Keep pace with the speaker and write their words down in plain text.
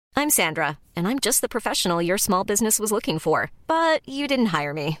I'm Sandra, and I'm just the professional your small business was looking for. But you didn't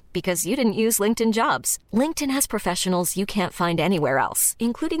hire me because you didn't use LinkedIn Jobs. LinkedIn has professionals you can't find anywhere else,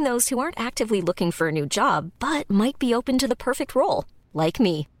 including those who aren't actively looking for a new job, but might be open to the perfect role, like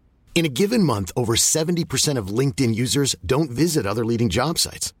me. In a given month, over 70% of LinkedIn users don't visit other leading job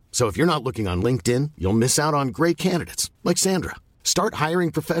sites. So if you're not looking on LinkedIn, you'll miss out on great candidates like Sandra. Start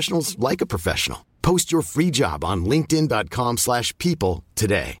hiring professionals like a professional. Post your free job on linkedin.com/people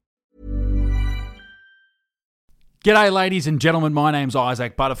today. G'day ladies and gentlemen, my name's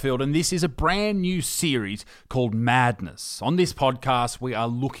Isaac Butterfield and this is a brand new series called Madness. On this podcast, we are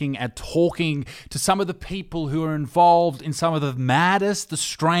looking at talking to some of the people who are involved in some of the maddest, the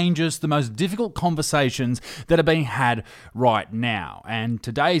strangest, the most difficult conversations that are being had right now. And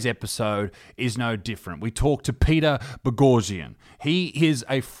today's episode is no different. We talk to Peter Boghossian. He is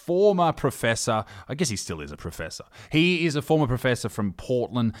a former professor. I guess he still is a professor. He is a former professor from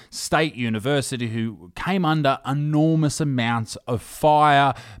Portland State University who came under enormous amounts of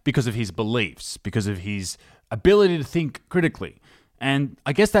fire because of his beliefs, because of his ability to think critically. And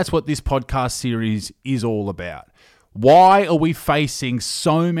I guess that's what this podcast series is all about. Why are we facing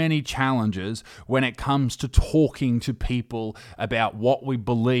so many challenges when it comes to talking to people about what we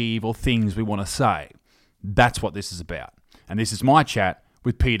believe or things we want to say? That's what this is about. And this is my chat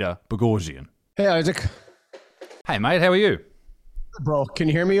with Peter Boghossian. Hey, Isaac. Hey, mate, how are you? Bro, can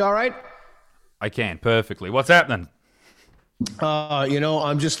you hear me all right? I can, perfectly. What's happening?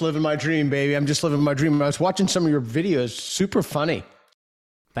 I'm just living my dream, baby. I'm just living my dream. I was watching some of your videos. Super funny.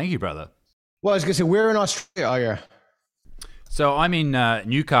 Thank you, brother. Well, I was going to say, where in Australia are you? So I'm in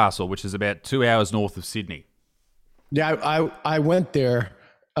Newcastle, which is about 2 hours north of Sydney. Yeah, I went there.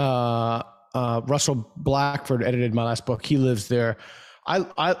 Russell Blackford edited my last book. He lives there.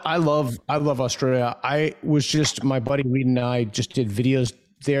 I love Australia. My buddy Reed and I just did videos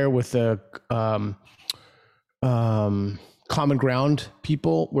there with the Common Ground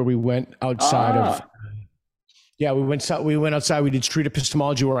people, where we went outside of. Yeah, we went outside. We did street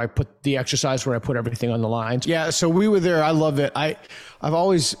epistemology, where I put the exercise, where I put everything on the lines. Yeah, so we were there. I love it. I've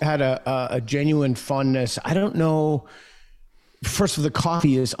always had a genuine fondness. I don't know. First of all, the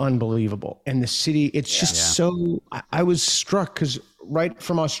coffee is unbelievable, and the city. It's just so. I was struck because right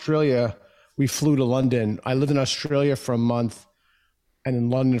from Australia, we flew to London. I lived in Australia for a month, and in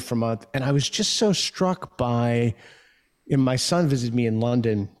London for a month, and I was just so struck by. And my son visited me in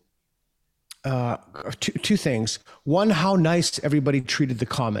London. Two things. One, how nice everybody treated the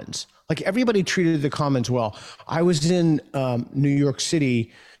Commons. Like everybody treated the Commons well. I was in New York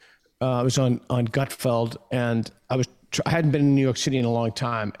City. I was on Gutfeld, and I hadn't been in New York City in a long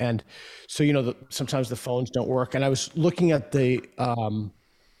time, and so sometimes the phones don't work. And I was looking at the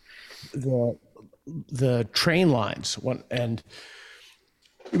train lines, and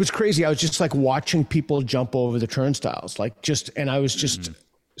it was crazy. I was just like watching people jump over the turnstiles, and I was just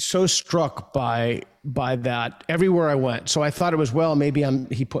so struck by that everywhere I went. So I thought it was, well, maybe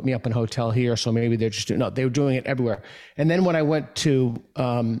he put me up in a hotel here, so maybe they're just no, they were doing it everywhere. And then when I went to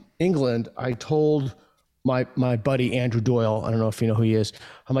England, I told my buddy Andrew Doyle, I don't know if you know who he is.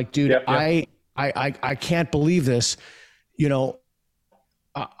 I'm like, dude, I can't believe this.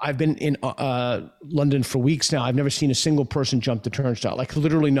 I've been in London for weeks now. I've never seen a single person jump the turnstile, like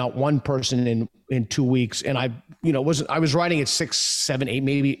literally not one person in 2 weeks. And I was riding it 6, 7, 8,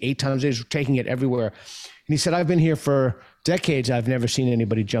 maybe 8 times a day, taking it everywhere. And he said, I've been here for decades. I've never seen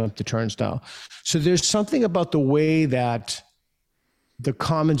anybody jump the turnstile. So there's something about the way that the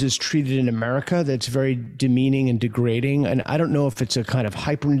Commons is treated in America that's very demeaning and degrading. And I don't know if it's a kind of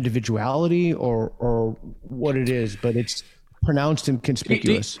hyper individuality or what it is, but it's pronounced and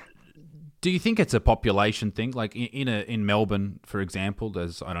conspicuous. Do you think it's a population thing? Like in Melbourne, for example,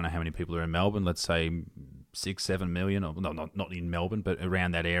 I don't know how many people are in Melbourne, let's say 6, 7 million, or no, not in Melbourne, but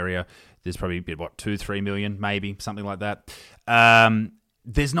around that area. There's probably 2, 3 million, maybe something like that.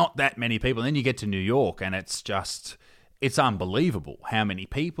 There's not that many people. And then you get to New York and it's unbelievable how many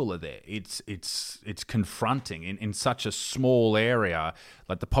people are there. It's confronting in such a small area.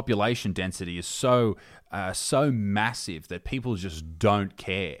 Like the population density is so massive that people just don't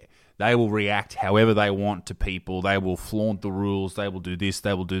care. They will react however they want to people. They will flaunt the rules. They will do this.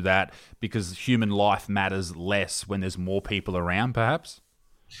 They will do that because human life matters less when there's more people around, perhaps.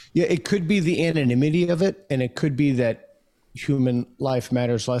 Yeah, it could be the anonymity of it, and it could be that human life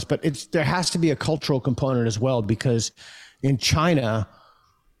matters less, but there has to be a cultural component as well, because in China,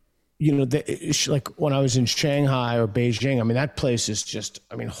 like when I was in Shanghai or Beijing, I mean, that place is just,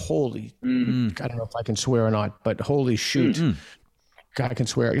 holy, I don't know if I can swear or not, but holy shoot, God, I can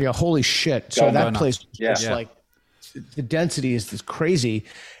swear. Yeah. Holy shit. So that place is just like the density is this crazy,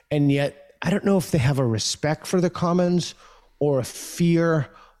 and yet I don't know if they have a respect for the commons or a fear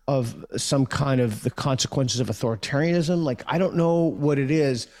of some kind of the consequences of authoritarianism. Like, I don't know what it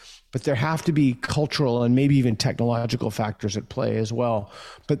is, but there have to be cultural and maybe even technological factors at play as well.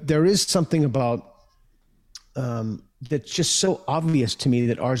 But there is something about that's just so obvious to me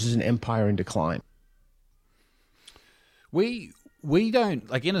that ours is an empire in decline. We don't,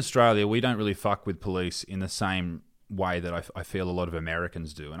 like in Australia, we don't really fuck with police in the same way that I feel a lot of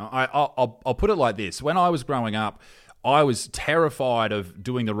Americans do. And I'll put it like this. When I was growing up, I was terrified of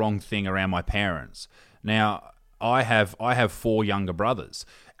doing the wrong thing around my parents. Now, I have 4 younger brothers.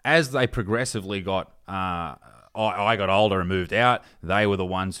 As they progressively got, I got older and moved out, they were the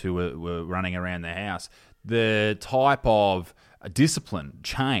ones who were running around the house. The type of discipline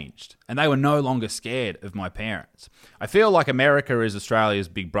changed, and they were no longer scared of my parents. I feel like America is Australia's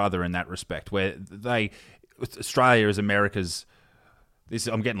big brother in that respect, where Australia is America's.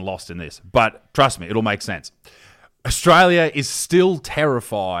 I'm getting lost in this, but trust me, it'll make sense. Australia is still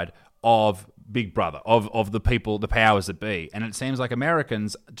terrified of Big Brother, of the people, the powers that be, and it seems like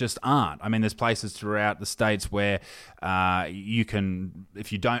Americans just aren't. I mean, there's places throughout the states where you can,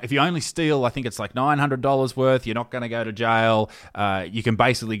 if you only steal, I think it's like $900 worth, you're not going to go to jail. You can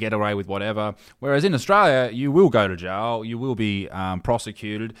basically get away with whatever. Whereas in Australia, you will go to jail, you will be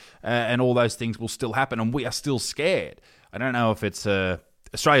prosecuted, and all those things will still happen, and we are still scared. I don't know if it's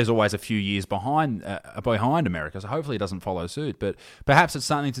Australia's always a few years behind America, so hopefully it doesn't follow suit. But perhaps it's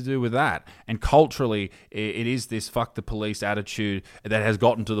something to do with that. And culturally, it is this fuck the police attitude that has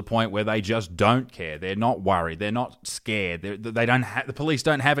gotten to the point where they just don't care. They're not worried. They're not scared. The police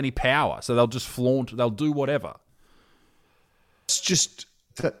don't have any power, so they'll just flaunt. They'll do whatever. It's just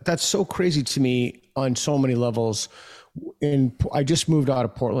that's so crazy to me on so many levels. I just moved out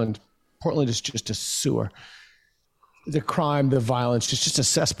of Portland. Portland is just a sewer. The crime, the violence, it's just a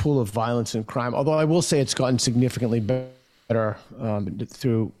cesspool of violence and crime. Although I will say it's gotten significantly better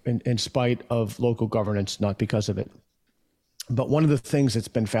in spite of local governance, not because of it. But one of the things that's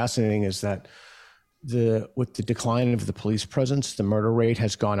been fascinating is that with the decline of the police presence, the murder rate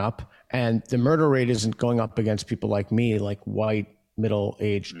has gone up, and the murder rate isn't going up against people like me, like white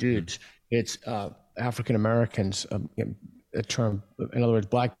middle-aged dudes. It's African Americans, a term, in other words,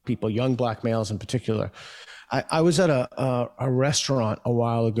 black people, young black males in particular. I was at a restaurant a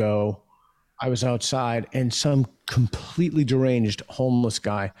while ago. I was outside, and some completely deranged homeless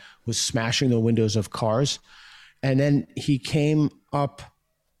guy was smashing the windows of cars. And then he came up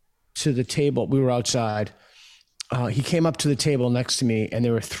to the table. We were outside. He came up to the table next to me, and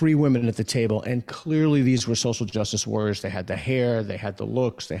there were 3 women at the table. And clearly these were social justice warriors. They had the hair, they had the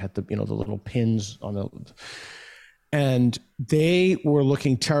looks, they had the little pins on the, and they were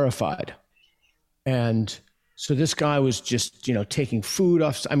looking terrified. And so this guy was just, taking food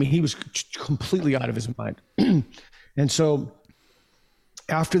off. I mean, he was completely out of his mind. And so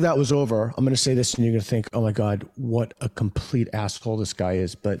after that was over, I'm going to say this and you're going to think, oh my God, what a complete asshole this guy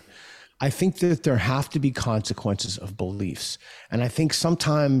is. But I think that there have to be consequences of beliefs. And I think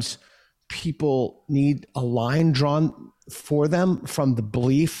sometimes people need a line drawn for them from the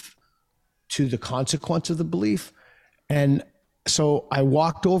belief to the consequence of the belief. And so I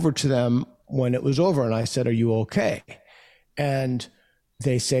walked over to them when it was over, and I said, "Are you okay?" And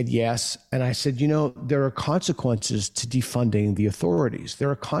they said yes. And I said, there are consequences to defunding the authorities. There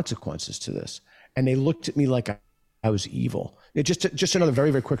are consequences to this. And they looked at me like I was evil. Just another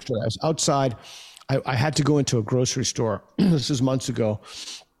very, very quick story. I was outside. I had to go into a grocery store. This is months ago.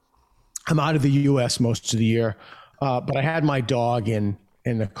 I'm out of the U.S. most of the year, but I had my dog in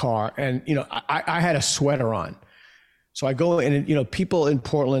the car, and I had a sweater on. So I go in, and people in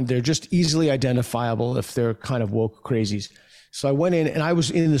Portland, they're just easily identifiable if they're kind of woke crazies. So I went in, and I was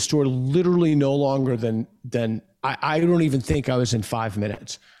in the store literally no longer than I don't even think I was in 5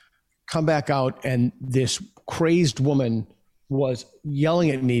 minutes. Come back out, and this crazed woman was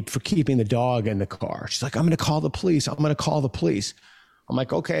yelling at me for keeping the dog in the car. She's like, "I'm going to call the police. I'm going to call the police." I'm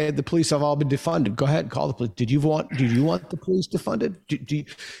like, "Okay, the police have all been defunded. Go ahead, call the police." Did you want the police defunded?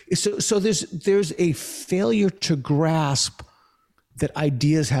 So there's a failure to grasp that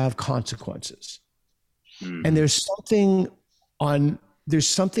ideas have consequences. And there's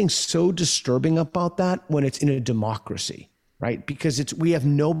something so disturbing about that when it's in a democracy, right? Because we have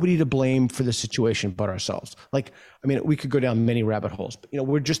nobody to blame for the situation but ourselves. We could go down many rabbit holes, but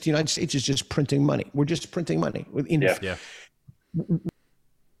the United States is just printing money. We're just printing money. Yeah.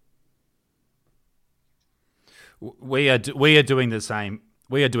 We are doing the same.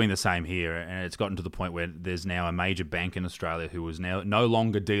 We are doing the same here, and it's gotten to the point where there's now a major bank in Australia who is now no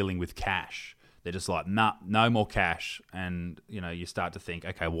longer dealing with cash. They're just like, nah, no more cash. And, you start to think,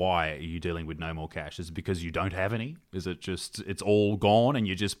 okay, why are you dealing with no more cash? Is it because you don't have any? Is it just, it's all gone and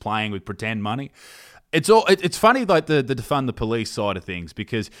you're just playing with pretend money? It's funny, like the defund the police side of things,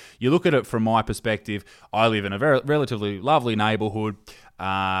 because you look at it from my perspective. I live in a very relatively lovely neighbourhood.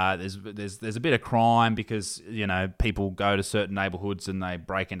 There's a bit of crime because people go to certain neighbourhoods and they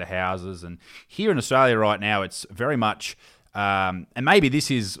break into houses. And here in Australia right now, it's very much, and maybe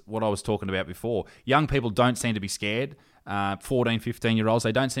this is what I was talking about before. Young people don't seem to be scared. 14, 15-year-olds,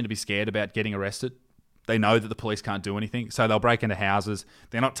 they don't seem to be scared about getting arrested. They know that the police can't do anything, so they'll break into houses.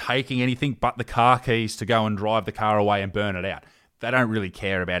 They're not taking anything but the car keys to go and drive the car away and burn it out. They don't really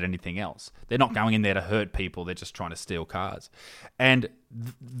care about anything else. They're not going in there to hurt people. They're just trying to steal cars. And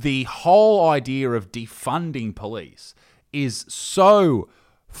the whole idea of defunding police is so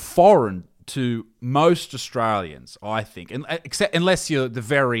foreign to most Australians, I think, except unless you're the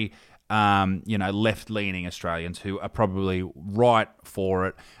very left-leaning Australians who are probably right for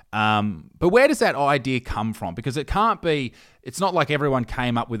it. But where does that idea come from? Because it's not like everyone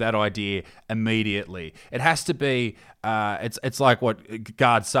came up with that idea immediately. It has to be, it's like what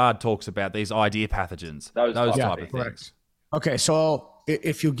Gard Saad talks about, these idea pathogens, those type of things. Okay, so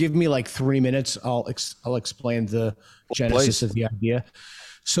if you'll give me like 3 minutes, I'll explain the genesis of the idea.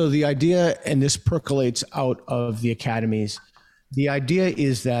 So the idea, and this percolates out of the academies, the idea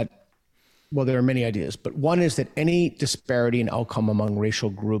is that, well, there are many ideas, but one is that any disparity in outcome among racial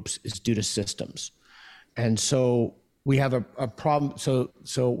groups is due to systems. And so we have a problem. So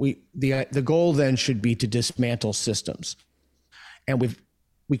the goal then should be to dismantle systems. And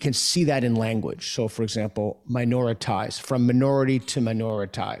we can see that in language. So for example, minoritize, from minority to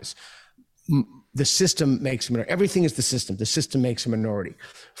minoritize. The system makes a minority. Everything is the system. The system makes a minority.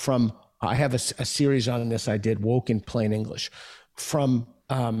 I have a series on this I did, Woke in Plain English. From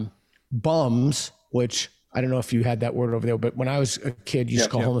bums, which I don't know if you had that word over there, but when I was a kid, you used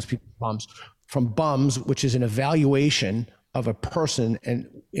to call homeless people bums. From bums, which is an evaluation of a person, and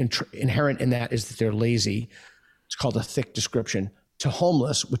inherent in that is that they're lazy. It's called a thick description. To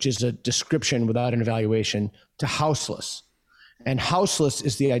homeless, which is a description without an evaluation. To houseless. And houseless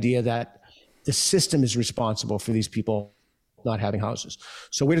is the idea that the system is responsible for these people not having houses.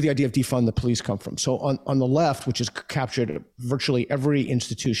 So where did the idea of defund the police come from? So on the left, which has captured virtually every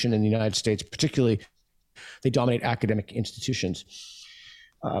institution in the United States, particularly they dominate academic institutions.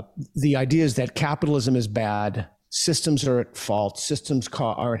 The idea is that capitalism is bad, systems are at fault, systems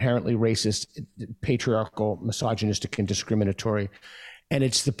are inherently racist, patriarchal, misogynistic, and discriminatory. And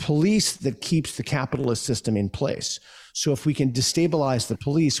it's the police that keeps the capitalist system in place. So if we can destabilize the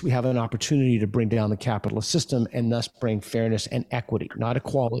police, we have an opportunity to bring down the capitalist system and thus bring fairness and equity, not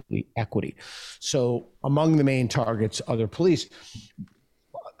equality, equity. So among the main targets are the police.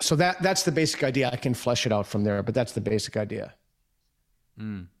 So that's the basic idea. I can flesh it out from there, but that's the basic idea.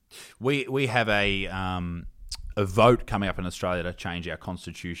 We have a vote coming up in Australia to change our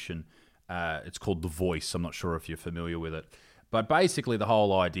constitution. It's called The Voice. I'm not sure if you're familiar with it. But basically, the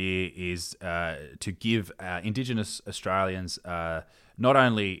whole idea is to give Indigenous Australians not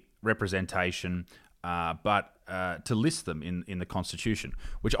only representation, but to list them in the Constitution,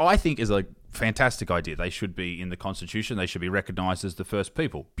 which I think is a fantastic idea. They should be in the Constitution. They should be recognised as the first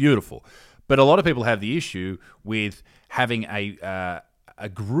people. Beautiful. But a lot of people have the issue with having a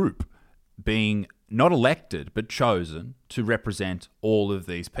group being not elected, but chosen to represent all of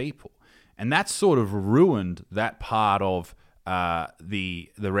these people. And that's sort of ruined that part of the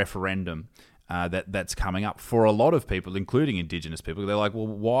referendum that's coming up for a lot of people, including Indigenous people. They're like, well,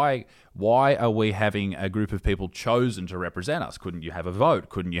 why are we having a group of people chosen to represent us? Couldn't you have a vote?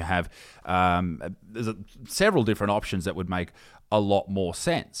 Couldn't you have there's several different options that would make a lot more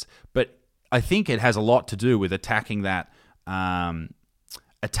sense? But I think it has a lot to do with attacking the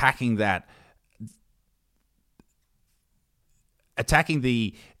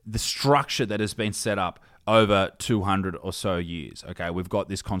structure that has been set up over 200 or so years. Okay, we've got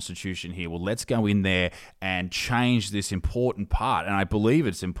this constitution here. Well, let's go in there and change this important part. And I believe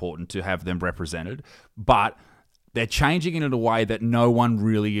it's important to have them represented, but they're changing it in a way that no one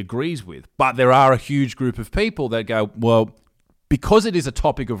really agrees with. But there are a huge group of people that go, well, because it is a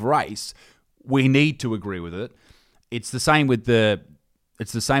topic of race, we need to agree with it. It's the same with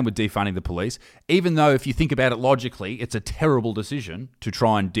defunding the police, even though if you think about it logically, it's a terrible decision to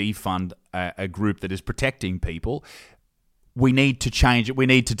try and defund a group that is protecting people. We need to change it. We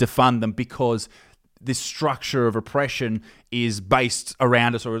need to defund them because this structure of oppression is based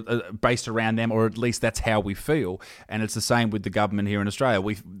around us, or based around them, or at least that's how we feel. And it's the same with the government here in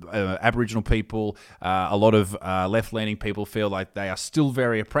Australia. Aboriginal people, a lot of left-leaning people feel like they are still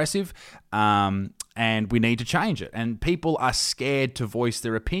very oppressive, and we need to change it. And people are scared to voice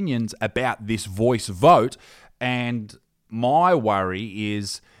their opinions about this voice vote. And my worry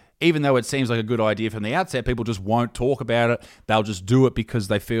is, even though it seems like a good idea from the outset, people just won't talk about it. They'll just do it because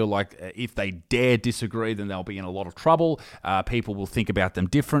they feel like if they dare disagree, then they'll be in a lot of trouble. People will think about them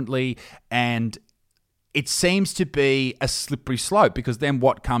differently. And it seems to be a slippery slope, because then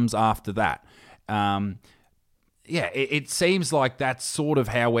what comes after that? It seems like that's sort of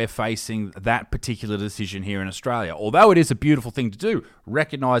how we're facing that particular decision here in Australia. Although it is a beautiful thing to do,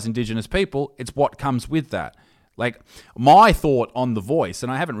 recognise Indigenous people, it's what comes with that. Like, my thought on The Voice,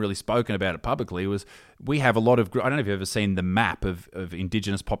 and I haven't really spoken about it publicly, was we have a lot of... I don't know if you've ever seen the map of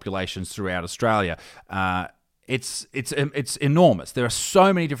Indigenous populations throughout Australia. It's enormous. There are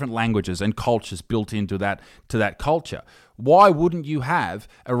so many different languages and cultures built into that culture. Why wouldn't you have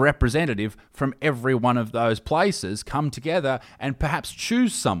a representative from every one of those places come together and perhaps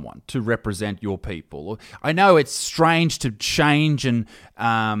choose someone to represent your people? I know it's strange to change, and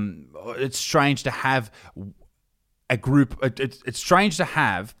it's strange to have a group. It's strange to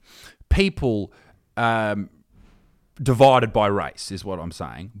have people divided by race, is what I'm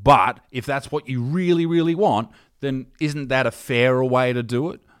saying. But if that's what you really, really want, then isn't that a fairer way to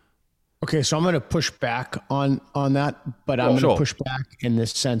do it? Okay, so I'm going to push back on that, but I'm going to push back in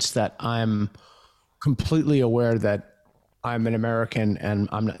this sense that I'm completely aware that I'm an American, and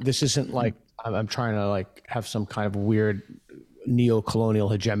I'm not. This isn't like I'm trying to like have some kind of weird neo-colonial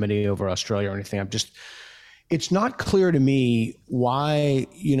hegemony over Australia or anything. It's not clear to me why,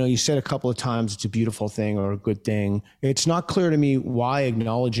 you said a couple of times it's a beautiful thing or a good thing. It's not clear to me why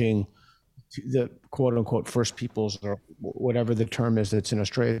acknowledging the quote unquote First Peoples, or whatever the term is that's in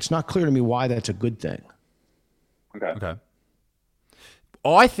Australia, it's not clear to me why that's a good thing. Okay.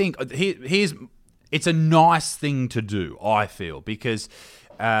 I think it's a nice thing to do, I feel, because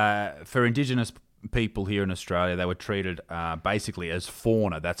for Indigenous people here in Australia, they were treated basically as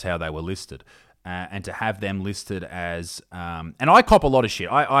fauna. That's how they were listed. And to have them listed as, and I cop a lot of shit.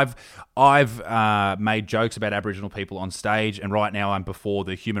 I've made jokes about Aboriginal people on stage, and right now I'm before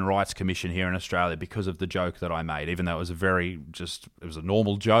the Human Rights Commission here in Australia because of the joke that I made. Even though it was a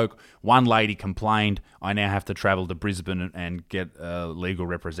normal joke. One lady complained, I now have to travel to Brisbane and get legal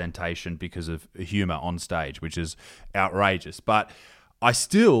representation because of humour on stage, which is outrageous. But I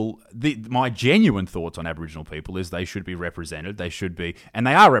still, my genuine thoughts on Aboriginal people is they should be represented. They should be, and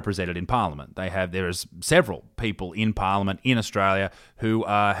they are represented in Parliament. There is several people in Parliament in Australia who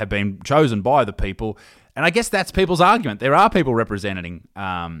have been chosen by the people, and I guess that's people's argument. There are people representing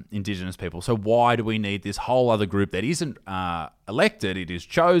Indigenous people, so why do we need this whole other group that isn't elected? It is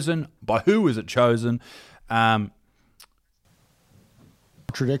chosen. By who is it chosen?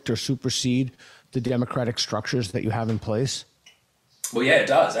 Contradict or supersede the democratic structures that you have in place? Well, yeah, it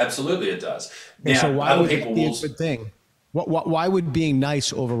does. Absolutely, it does. Now, so why would it be a good thing? Why would being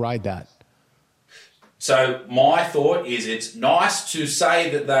nice override that? So my thought is it's nice to say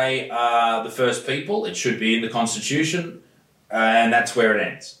that they are the first people. It should be in the Constitution, and that's where it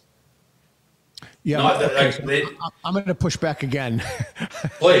ends. Yeah, I'm going to push back again.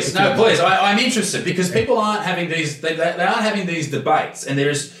 Please. I'm interested, because people aren't having these. They aren't having these debates, and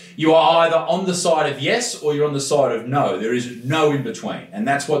you are either on the side of yes or you're on the side of no. There is no in between, and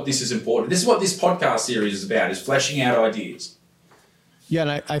that's what this is important. This is what this podcast series is about: is fleshing out ideas. Yeah,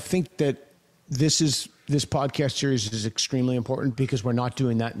 and I think that this podcast series is extremely important because we're not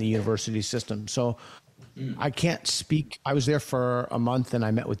doing that in the university system. So I can't speak. I was there for a month, and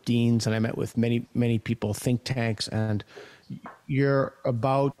I met with deans, and I met with many, many people, think tanks, and you're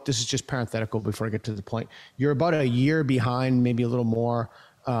about, this is just parenthetical before I get to the point, you're about a year behind, maybe a little more,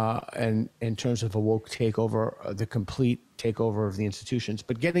 and in terms of a woke takeover, the complete takeover of the institutions.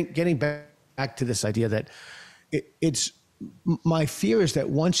 But getting back to this idea that it's my fear is that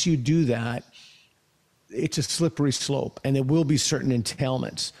once you do that, it's a slippery slope, and there will be certain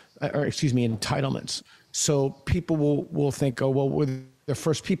entitlements. So people will think, oh, well, we're the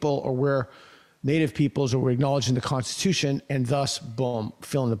first people, or we're native peoples, or we're acknowledged in the Constitution, and thus, boom,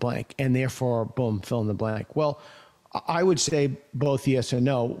 fill in the blank, and therefore, boom, fill in the blank. Well, I would say both yes and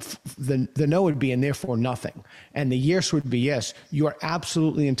no. The no would be and therefore nothing. And the yes would be yes. You are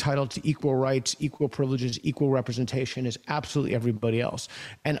absolutely entitled to equal rights, equal privileges, equal representation as absolutely everybody else.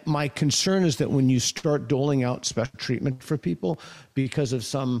 And my concern is that when you start doling out special treatment for people because of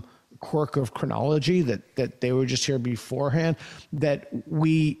some quirk of chronology that they were just here beforehand, that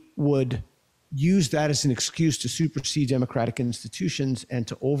we would use that as an excuse to supersede democratic institutions and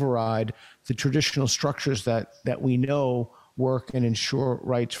to override the traditional structures that we know work and ensure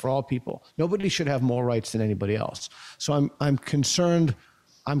rights for all people. Nobody should have more rights than anybody else. So I'm concerned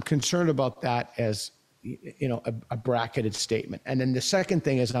about that as, you know, a bracketed statement. And then the second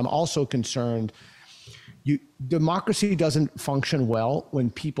thing is I'm also concerned democracy doesn't function well when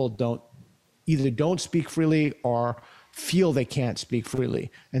people either don't speak freely or feel they can't speak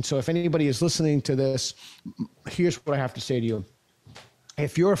freely. And so if anybody is listening to this, here's what I have to say to you.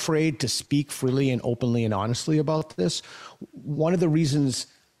 If you're afraid to speak freely and openly and honestly about this, one of the reasons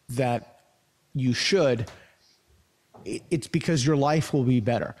that you should, it's because your life will be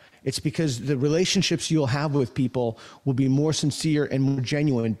better. It's because the relationships you'll have with people will be more sincere and more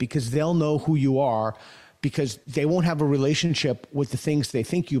genuine because they'll know who you are, because they won't have a relationship with the things they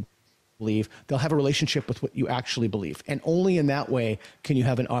think you believe. They'll have a relationship with what you actually believe. And only in that way can you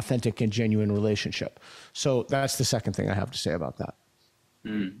have an authentic and genuine relationship. So that's the second thing I have to say about that.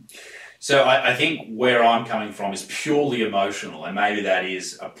 So I think where I'm coming from is purely emotional, and maybe that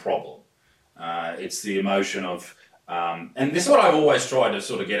is a problem. It's the emotion of, and this is what I've always tried to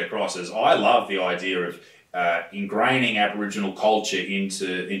sort of get across, is I love the idea of ingraining Aboriginal culture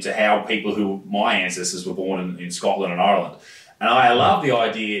into how people who my ancestors were born in Scotland and Ireland. And I love the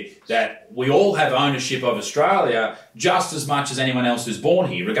idea that we all have ownership of Australia just as much as anyone else who's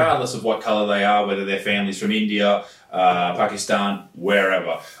born here, regardless of what colour they are, whether their family's from India, Pakistan,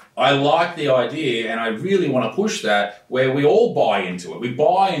 wherever. I like the idea, and I really want to push that, where we all buy into it. We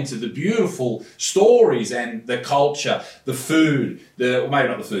buy into the beautiful stories and the culture, the food, maybe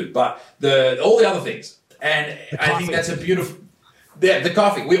not the food, but all the other things. And I think that's a beautiful... the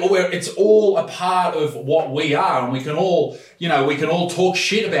coffee. It's all a part of what we are, and we can all talk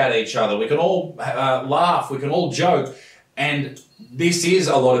shit about each other. We can all laugh. We can all joke. And this is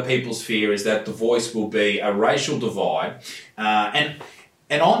a lot of people's fear, is that the voice will be a racial divide.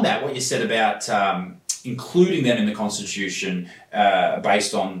 And on that, what you said about including them in the Constitution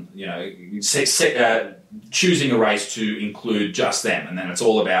based on, choosing a race to include just them, and then it's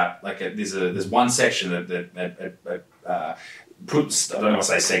all about there's one section that puts, I don't want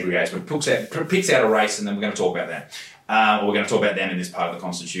to say segregates, but picks out a race, and then we're going to talk about that. Or we're going to talk about them in this part of the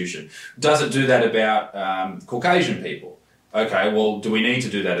Constitution. Does it do that about Caucasian people? Okay, well, do we need to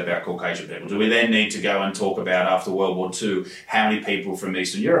do that about Caucasian people? Do we then need to go and talk about, after World War II, how many people from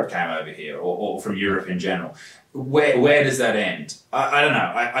Eastern Europe came over here, or from Europe in general? Where does that end? I don't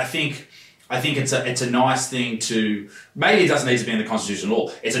know. I think it's a nice thing to, maybe it doesn't need to be in the Constitution at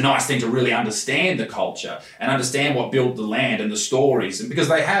all. It's a nice thing to really understand the culture and understand what built the land and the stories, and because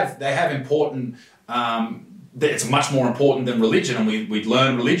they have important. It's much more important than religion, and we'd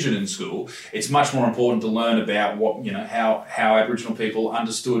learn religion in school. It's much more important to learn about how Aboriginal people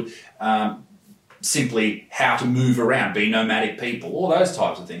understood simply how to move around, be nomadic people, all those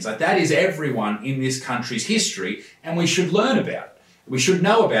types of things. Like, that is everyone in this country's history, and we should learn about it. We should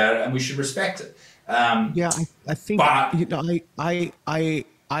know about it, and we should respect it. I think. But, I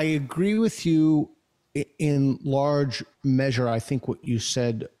agree with you in large measure. I think what you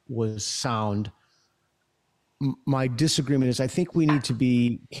said was sound. My disagreement is I think we need to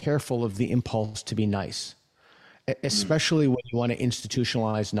be careful of the impulse to be nice, especially when you want to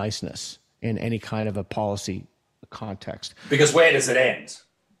institutionalize niceness in any kind of a policy context. Because where does it end?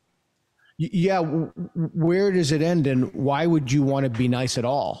 Yeah, where does it end, and why would you want to be nice at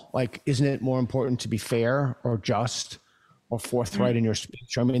all? Like, isn't it more important to be fair or just or forthright in your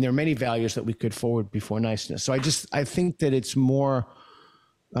speech? I mean, there are many values that we could forward before niceness. So I think that it's more...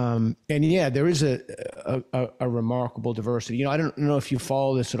 and yeah, there is a remarkable diversity. I don't know if you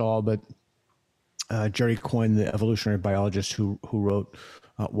follow this at all, but Jerry Coyne, the evolutionary biologist who wrote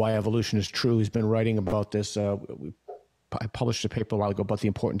Why Evolution is True, he's been writing about this. I published a paper a while ago about the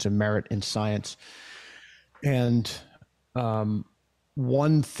importance of merit in science. And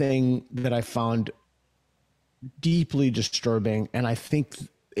one thing that I found deeply disturbing, and I think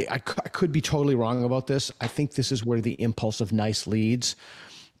I could be totally wrong about this. I think this is where the impulse of nice leads.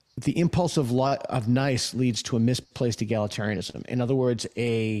 The impulse of nice leads to a misplaced egalitarianism. In other words,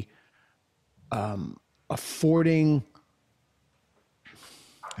 affording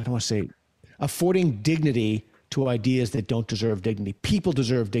dignity to ideas that don't deserve dignity. People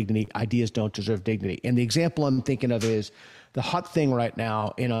deserve dignity. Ideas don't deserve dignity. And the example I'm thinking of is the hot thing right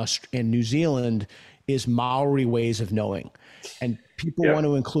now in New Zealand is Maori ways of knowing, and people want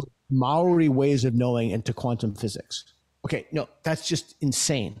to include Maori ways of knowing into quantum physics. Okay, no, that's just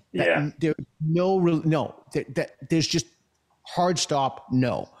insane. There's just hard stop,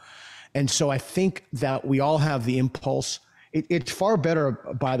 no. And so I think that we all have the impulse It's far better,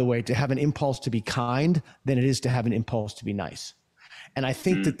 by the way, to have an impulse to be kind than it is to have an impulse to be nice. And I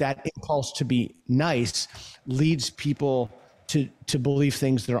think that impulse to be nice leads people to believe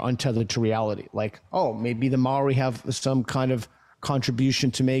things that are untethered to reality. Like, oh, maybe the Maori have some kind of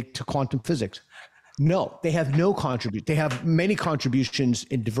contribution to make to quantum physics. No, they have no contribution. They have many contributions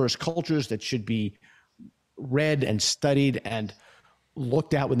in diverse cultures that should be read and studied and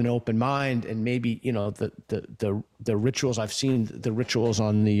looked at with an open mind. And maybe, the rituals I've seen, the rituals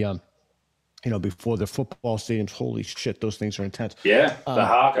on the, before the football stadiums, holy shit, those things are intense. Yeah, the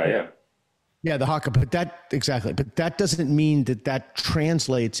haka, yeah. Yeah, the haka, but that doesn't mean that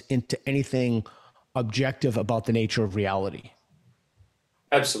translates into anything objective about the nature of reality.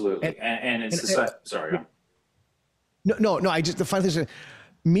 Absolutely. And it's the same. Sorry. No. The funny thing is,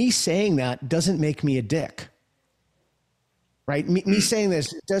 me saying that doesn't make me a dick. Right? Me saying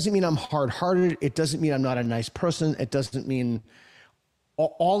this doesn't mean I'm hard-hearted. It doesn't mean I'm not a nice person. It doesn't mean,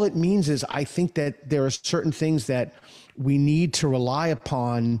 all it means is I think that there are certain things that we need to rely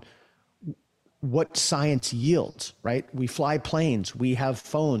upon what science yields, right? We fly planes, we have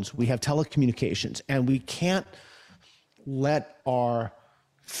phones, we have telecommunications, and we can't let our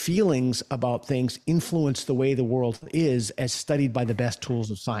feelings about things influence the way the world is as studied by the best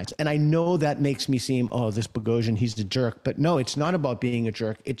tools of science. And I know that makes me seem, oh, this Boghossian, he's a jerk. But no, it's not about being a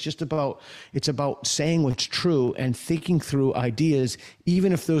jerk. It's about saying what's true and thinking through ideas,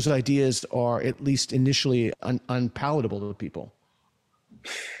 even if those ideas are at least initially unpalatable to people.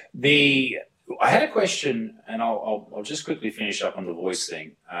 I had a question, and I'll just quickly finish up on the voice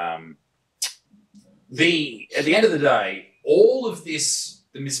thing. At the end of the day, all of this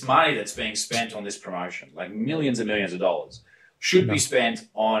money that's being spent on this promotion, like millions and millions of dollars, should be spent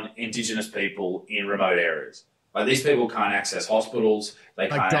on Indigenous people in remote areas. Like, these people can't access hospitals, they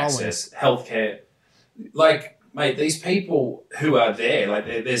can't access healthcare. Like, mate, these people who are there, like,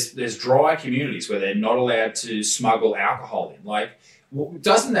 there's dry communities where they're not allowed to smuggle alcohol in. Like,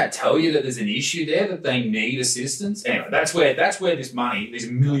 doesn't that tell you that there's an issue there, that they need assistance? Anyway, that's where this money, these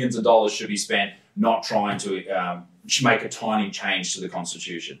millions of dollars, should be spent, not trying to make a tiny change to the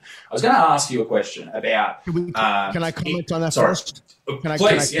Constitution. I was going to ask you a question about... Can I comment on that first?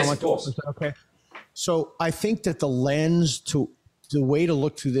 Please, yes, of course. Okay. So I think that the way to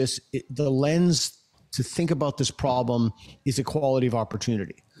look through this, the lens to think about this problem is equality of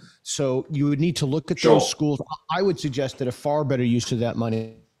opportunity. So you would need to look at those schools. I would suggest that a far better use of that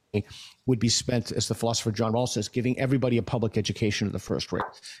money would be spent, as the philosopher John Rawls says, giving everybody a public education at the first rate,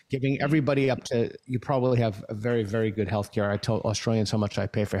 giving everybody up to, you probably have a very, very good healthcare. I tell Australians how much I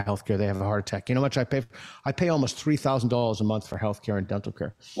pay for healthcare. They have a heart attack. You know how much I pay? I pay almost $3,000 a month for healthcare and dental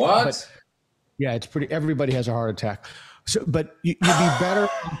care. What? But, yeah, it's pretty, everybody has a heart attack. So, but you'd be better...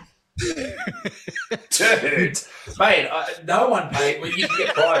 Dude, mate, no one paid. Well, you can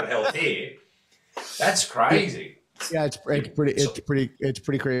get private health here. That's crazy. Yeah, it's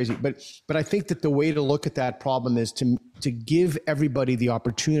pretty crazy. But I think that the way to look at that problem is to give everybody the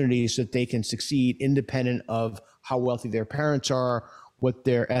opportunity so that they can succeed, independent of how wealthy their parents are, what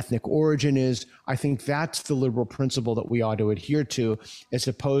their ethnic origin is. I think that's the liberal principle that we ought to adhere to, as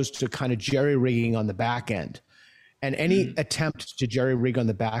opposed to kind of jerry-rigging on the back end. And any attempt to jerry-rig on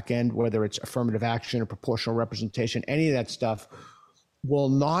the back end, whether it's affirmative action or proportional representation, any of that stuff will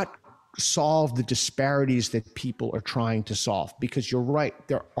not solve the disparities that people are trying to solve. Because you're right,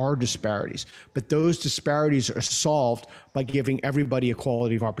 there are disparities. But those disparities are solved by giving everybody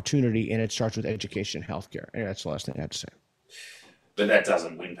equality of opportunity, and it starts with education and healthcare. And that's the last thing I had to say. But that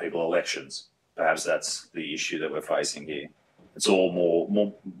doesn't win people elections. Perhaps that's the issue that we're facing here. It's all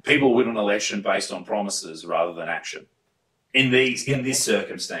more people win an election based on promises rather than action. In this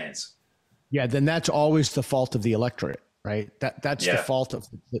circumstance. Yeah, then that's always the fault of the electorate, right? That's the fault of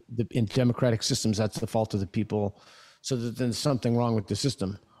in democratic systems. That's the fault of the people. So that there's something wrong with the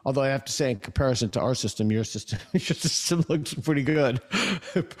system. Although I have to say, in comparison to our system, your system looks pretty good.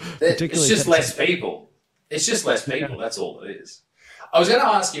 It's just less people. It's just less people. That's all it is. I was going to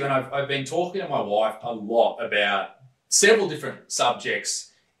ask you, and I've been talking to my wife a lot about several different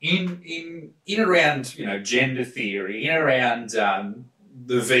subjects in around, gender theory, in around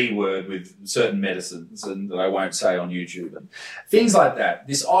the V word with certain medicines, and that I won't say on YouTube, and things like that.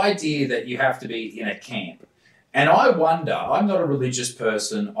 This idea that you have to be in a camp. And I wonder, I'm not a religious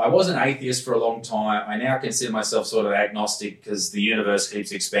person. I was an atheist for a long time. I now consider myself sort of agnostic because the universe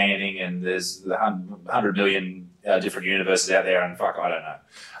keeps expanding and there's 100 million different universes out there, and fuck, I don't know.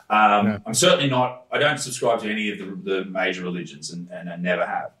 I'm certainly not, I don't subscribe to any of the major religions and I never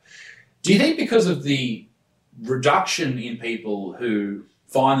have. Do you think because of the reduction in people who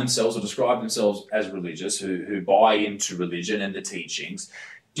find themselves or describe themselves as religious, who buy into religion and the teachings.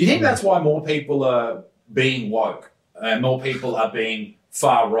 Do you think that's why more people are being woke? More people are being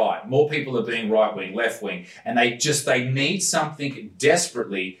far right. More people are being right wing, left wing, and they need something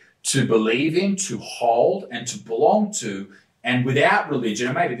desperately to believe in, to hold, and to belong to. And without religion,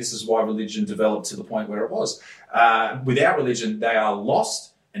 and maybe this is why religion developed to the point where it was, without religion, they are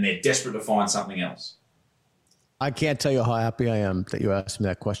lost and they're desperate to find something else. I can't tell you how happy I am that you asked me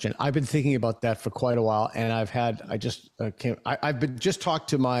that question. I've been thinking about that for quite a while, and I've just talked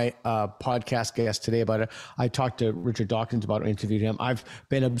to my podcast guest today about it. I talked to Richard Dawkins about it, interviewed him. I've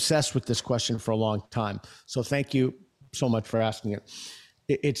been obsessed with this question for a long time. So thank you so much for asking it.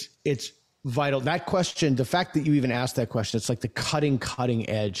 It's vital. That question, the fact that you even asked that question, it's like the cutting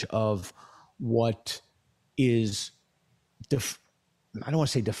edge of what is I don't want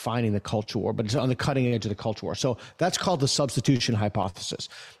to say defining the culture war, but it's on the cutting edge of the culture war. So that's called the substitution hypothesis.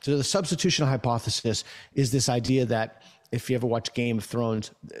 So the substitution hypothesis is this idea that if you ever watch Game of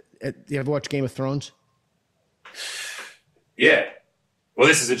Thrones, you ever watch Game of Thrones? Yeah. Well,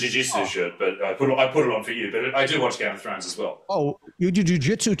 this is a jiu-jitsu shirt, but I put it on for you. But I do watch Game of Thrones as well. Oh, you do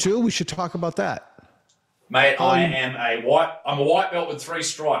jiu-jitsu too? We should talk about that. Mate, I'm a white belt with 3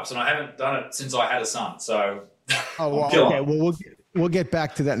 stripes, and I haven't done it since I had a son. So, okay. Well, we'll get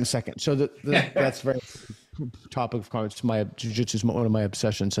back to that in a second. So that's very topic of conversation. My jiu-jitsu is one of my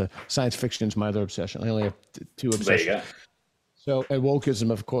obsessions. Science fiction is my other obsession. I only have 2 obsessions. There you go. So, and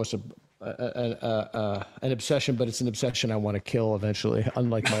wokeism, of course, an obsession, but it's an obsession I want to kill eventually.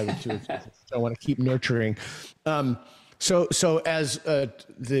 Unlike my other 2 obsessions, I want to keep nurturing. So as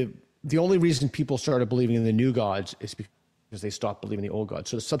the only reason people started believing in the new gods is because they stopped believing in the old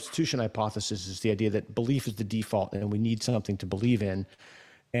gods. So the substitution hypothesis is the idea that belief is the default and we need something to believe in.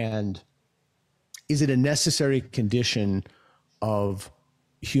 And is it a necessary condition of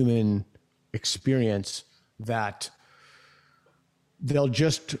human experience that we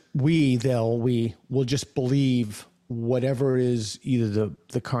will just believe whatever is either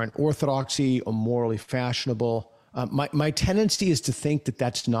the current orthodoxy or morally fashionable? My tendency is to think that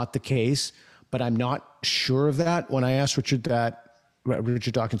that's not the case, but I'm not sure of that. When I asked Richard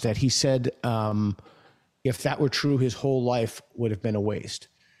Dawkins that, he said if that were true, his whole life would have been a waste.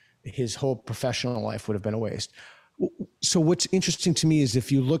 His whole professional life would have been a waste. So what's interesting to me is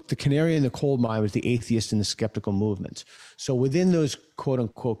if you look, the canary in the coal mine was the atheist and the skeptical movements. So within those quote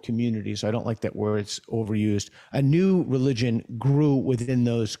unquote communities, I don't like that word, it's overused, a new religion grew within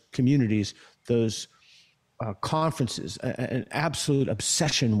those communities, those conferences, an absolute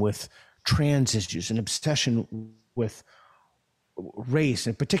obsession with trans issues, an obsession with race,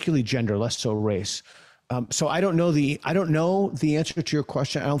 and particularly gender, less so race. So I don't know the answer to your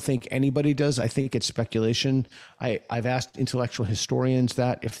question. I don't think anybody does. I think it's speculation. I've asked intellectual historians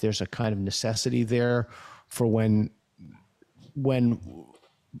that if there's a kind of necessity there for when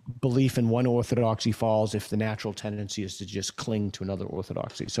belief in one orthodoxy falls, if the natural tendency is to just cling to another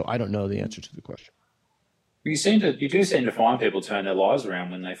orthodoxy. So I don't know the answer to the question. You do seem to find people turn their lives around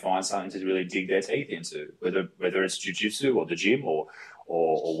when they find something to really dig their teeth into, whether it's jiu-jitsu or the gym or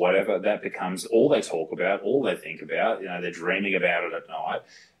whatever. That becomes all they talk about, all they think about. They're dreaming about it at night.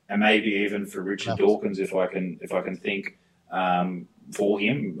 And maybe even for Richard Dawkins, if I can think for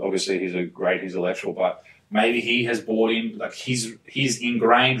him, obviously he's a great intellectual, but maybe he has bought in like his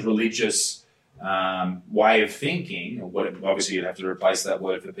ingrained religious way of thinking. Obviously, you'd have to replace that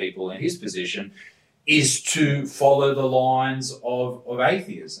word for people in his position. Is to follow the lines of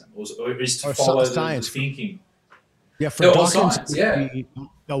atheism, or is to follow the thinking. Yeah, for Dawkins, science, yeah.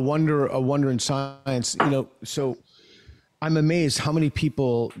 A wonder in science. So I'm amazed how many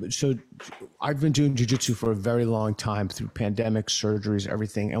people. So I've been doing jiu-jitsu for a very long time through pandemics, surgeries,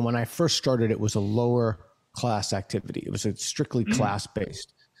 everything. And when I first started, it was a lower class activity. It was a strictly class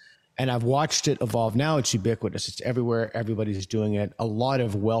based. And I've watched it evolve. Now it's ubiquitous. It's everywhere. Everybody's doing it. A lot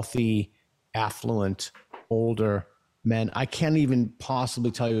of wealthy, affluent, older men. I can't even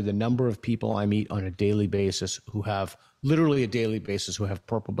possibly tell you the number of people I meet on a daily basis who have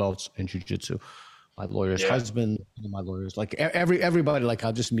purple belts in jiu-jitsu. My lawyer's husband, my lawyers, like everybody, like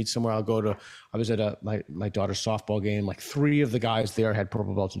I'll just meet somewhere. I was at my daughter's softball game. Like 3 of the guys there had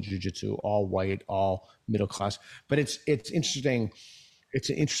purple belts in jiu-jitsu, all white, all middle class. But it's interesting. It's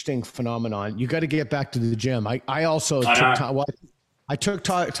an interesting phenomenon. You got to get back to the gym. I also took time. Well, I took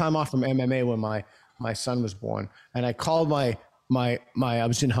time off from MMA when my son was born, and I called I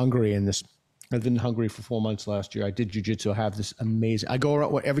was in Hungary, I've been in Hungary for 4 months last year. I did jiu-jitsu. I have this amazing, I go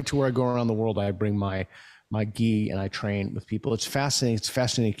around, every tour I go around the world, I bring my gi and I train with people. It's fascinating. It's a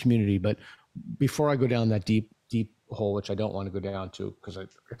fascinating community. But before I go down that deep hole, which I don't want to go down to, because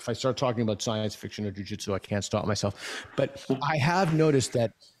if I start talking about science fiction or jujitsu, I can't stop myself. But I have noticed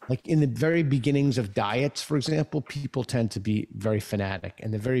that, like in the very beginnings of diets, for example, people tend to be very fanatic,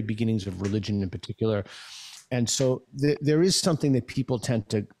 and the very beginnings of religion in particular. And so there is something that people tend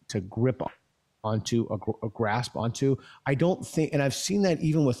to grip onto, or grasp onto. I don't think, and I've seen that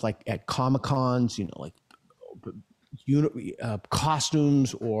even with like at Comic-Cons, like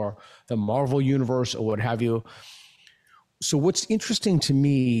costumes or the Marvel universe or what have you. So what's interesting to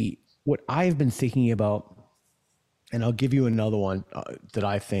me, what I've been thinking about, and I'll give you another one that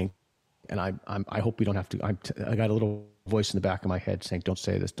I think, and I hope we don't have to. I got a little voice in the back of my head saying, "Don't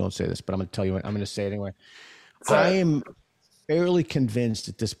say this, don't say this," but I'm going to tell you. I'm going to say it anyway. I am fairly convinced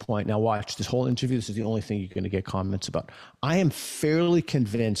at this point. Now, watch this whole interview. This is the only thing you're going to get comments about. I am fairly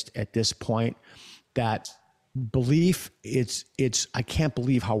convinced at this point that belief, I can't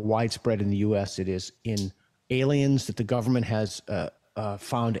believe how widespread in the U.S. it is in aliens, that the government has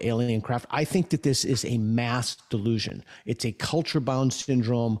found alien craft. I think that this is a mass delusion. It's a culture-bound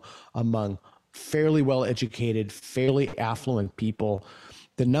syndrome among fairly well-educated, fairly affluent people.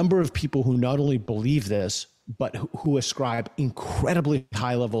 The number of people who not only believe this, but who ascribe incredibly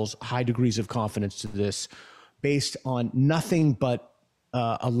high degrees of confidence to this based on nothing but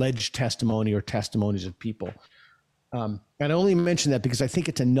alleged testimony or testimonies of people. And I only mention that because I think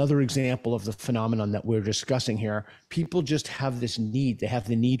it's another example of the phenomenon that we're discussing here. People just have this need. They have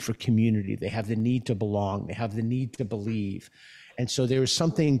the need for community. They have the need to belong. They have the need to believe. And so there is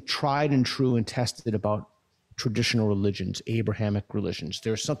something tried and true and tested about traditional religions, Abrahamic religions.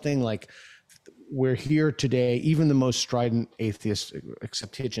 There's something like, we're here today, even the most strident atheists,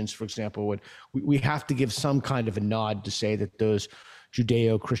 except Hitchens, for example, we have to give some kind of a nod to say that those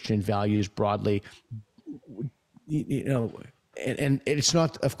Judeo-Christian values broadly, and it's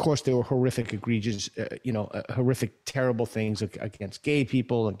not, of course, there were horrific, egregious, horrific, terrible things against gay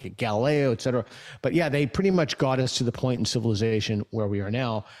people and Galileo, et cetera. But yeah, they pretty much got us to the point in civilization where we are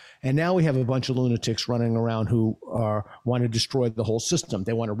now. And now we have a bunch of lunatics running around who want to destroy the whole system.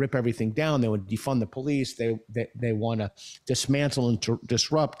 They want to rip everything down. They want to defund the police. They want to dismantle and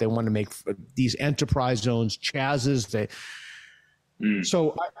disrupt. They want to make these enterprise zones Chaz's.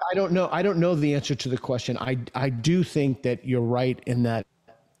 So I don't know. I don't know the answer to the question. I do think that you're right in that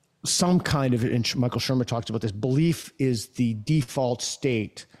some kind of, and Michael Shermer talks about this, belief is the default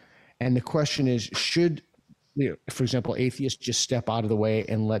state. And the question is, should, for example, atheists just step out of the way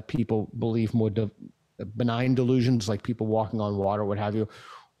and let people believe more benign delusions, like people walking on water, what have you?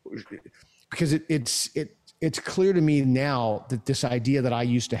 Because it's clear to me now that this idea that I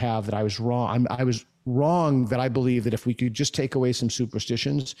used to have, that I was wrong. I was wrong that I believe that if we could just take away some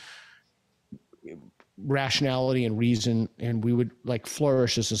superstitions, rationality and reason, and we would like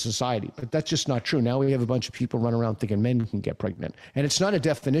flourish as a society. But that's just not true. Now we have a bunch of people running around thinking men can get pregnant. And it's not a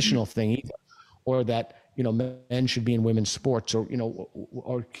definitional thing either, or that, men should be in women's sports, or,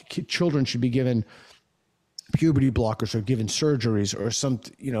 or children should be given puberty blockers or given surgeries or some,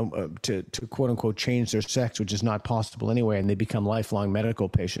 to quote unquote change their sex, which is not possible anyway, and they become lifelong medical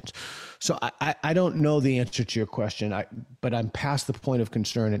patients. So I don't know the answer to your question, but I'm past the point of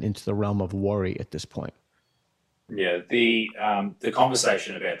concern and into the realm of worry at this point. Yeah, the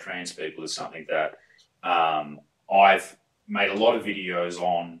conversation about trans people is something that I've made a lot of videos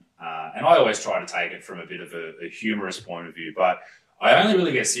on, and I always try to take it from a bit of a humorous point of view, but I only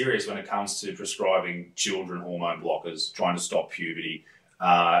really get serious when it comes to prescribing children hormone blockers, trying to stop puberty.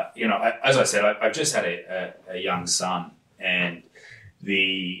 As I said, I've just had a young son, and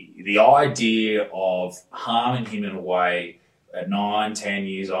the idea of harming him in a way at 9, 10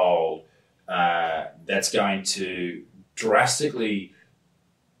 years old that's going to drastically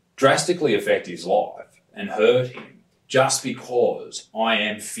affect his life and hurt him, just because I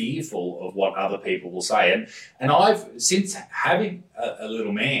am fearful of what other people will say. And I've, since having a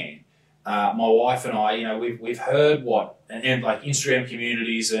little man, my wife and I, we've heard and like Instagram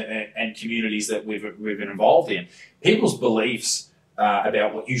communities and communities that we've been involved in, people's beliefs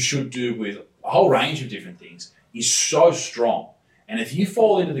about what you should do with a whole range of different things is so strong. And if you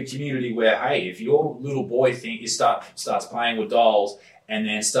fall into the community where, hey, if your little boy starts playing with dolls and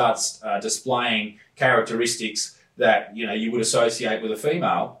then starts displaying characteristics that you would associate with a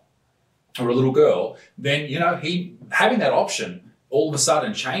female or a little girl, then he having that option all of a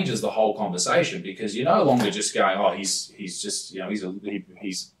sudden changes the whole conversation, because you're no longer just going, oh, he's just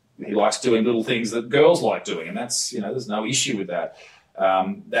he likes doing little things that girls like doing, and that's there's no issue with that.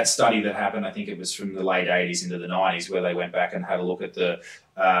 That study that happened, I think it was from the late 80s into the 90s, where they went back and had a look at the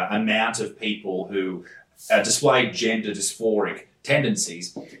amount of people who displayed gender dysphoric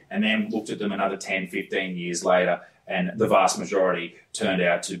tendencies, and then looked at them another 10, 15 years later, and the vast majority turned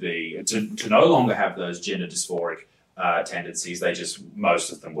out to no longer have those gender dysphoric tendencies.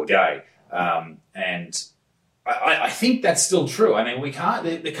 Most of them were gay, and I think that's still true. I mean, there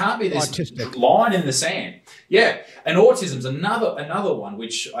can't be this autistic line in the sand. Yeah, and autism's another one,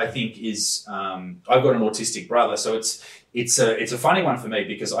 which I think is. I've got an autistic brother, so it's a funny one for me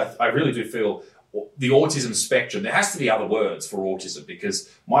because I really do feel the autism spectrum. There has to be other words for autism because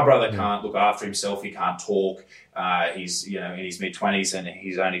my brother can't look after himself. He can't talk. He's in his mid-20s and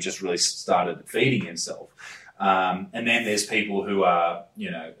he's only just really started feeding himself. And then there's people who are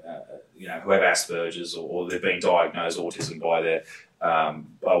who have Asperger's or they've been diagnosed autism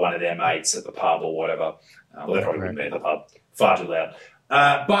by one of their mates at the pub or whatever. Well, they probably wouldn't be at the pub. Far too loud.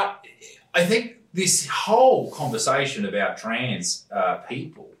 But I think this whole conversation about trans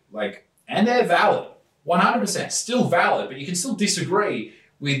people, and they're valid, 100%, still valid, but you can still disagree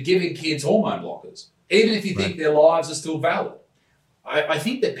with giving kids hormone blockers, even if you think their lives are still valid. I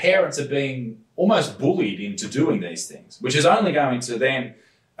think that parents are being almost bullied into doing these things, which is only going to then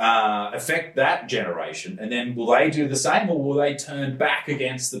affect that generation. And then will they do the same or will they turn back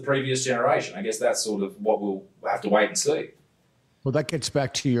against the previous generation? I guess that's sort of what we'll have to wait and see. Well, that gets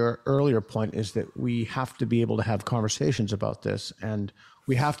back to your earlier point is that we have to be able to have conversations about this, and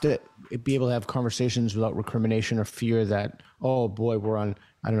we have to be able to have conversations without recrimination or fear that, oh boy,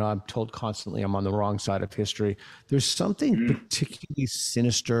 I'm told constantly I'm on the wrong side of history. There's something particularly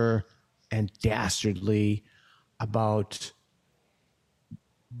sinister and dastardly about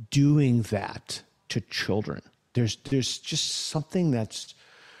doing that to children. There's just something that's,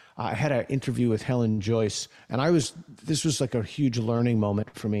 I had an interview with Helen Joyce, and this was like a huge learning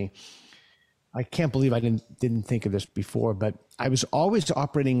moment for me. I can't believe I didn't think of this before, but I was always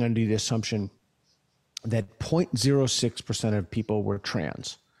operating under the assumption that 0.06% of people were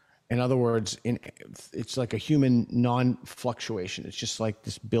trans. In other words, it's like a human non-fluctuation. It's just like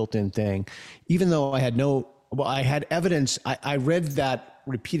this built-in thing. Even though I had evidence, I read that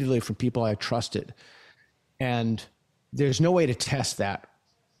repeatedly from people I trusted. And there's no way to test that.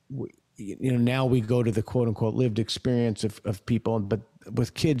 Now we go to the quote unquote lived experience of people, but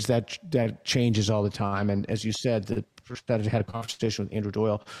with kids that changes all the time. And as you said, I had a conversation with Andrew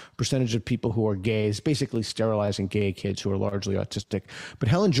Doyle, percentage of people who are gay is basically sterilizing gay kids who are largely autistic. But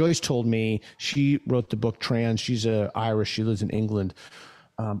Helen Joyce told me, she wrote the book Trans. She's Irish. She lives in England,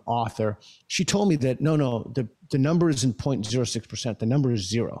 author. She told me that the number isn't 0.06%. The number is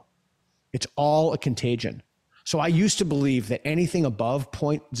 0. It's all a contagion. So I used to believe that anything above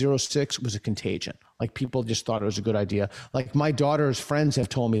 0.06 was a contagion. Like people just thought it was a good idea. Like my daughter's friends have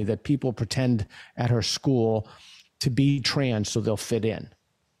told me that people pretend at her school to be trans so they'll fit in,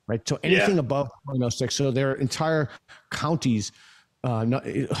 right? So anything above 0.06, so their entire counties,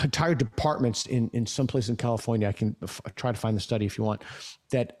 entire departments in some place in California, I can try to find the study if you want,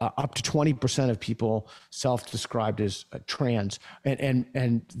 that up to 20% of people self-described as trans.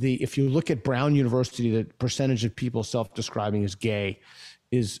 And if you look at Brown University, the percentage of people self-describing as gay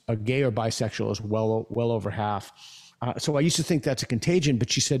or bisexual is well over half. So I used to think that's a contagion,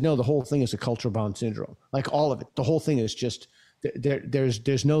 but she said, no, the whole thing is a culture bound syndrome. Like all of it, the whole thing is just,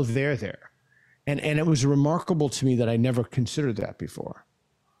 there's no there. And it was remarkable to me that I never considered that before.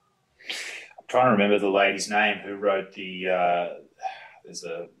 I'm trying to remember the lady's name who wrote there's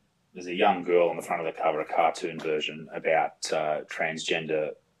a young girl on the front of the cover, a cartoon version about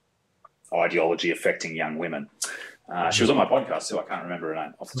transgender ideology affecting young women. She was on my podcast too. I can't remember her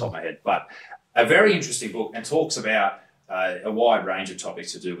name off the top of my head, but a very interesting book and talks about a wide range of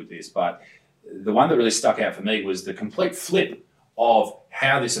topics to do with this. But the one that really stuck out for me was the complete flip of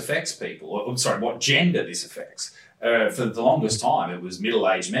how this affects people, what gender this affects. For the longest time, it was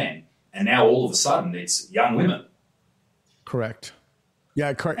middle-aged men, and now all of a sudden it's young women. Correct.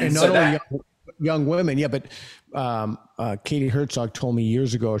 Yeah, correct. And not only young women, but Katie Herzog told me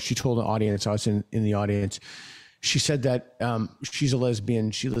years ago, she told an audience, I was in the audience, she said that she's a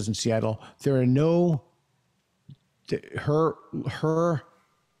lesbian, she lives in Seattle. There are her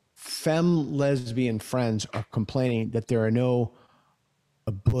femme lesbian friends are complaining that there are no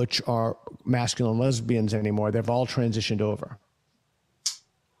butch or masculine lesbians anymore. They've all transitioned over.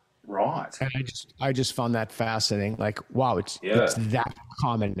 Right. And I just found that fascinating. Like, wow, it's that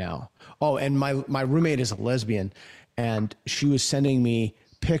common now. Oh, and my roommate is a lesbian, and she was sending me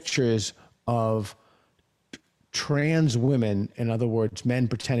pictures of trans women, in other words, men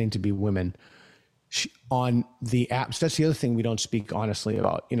pretending to be women, on the apps. That's the other thing we don't speak honestly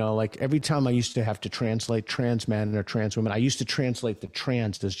about. Like every time I used to have to translate trans men or trans women, I used to translate the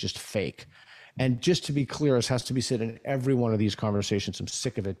trans as just fake. And just to be clear, this has to be said in every one of these conversations. I'm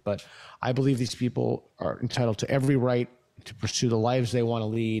sick of it, but I believe these people are entitled to every right to pursue the lives they want to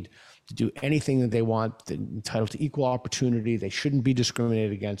lead, to do anything that they want. They're entitled to equal opportunity. They shouldn't be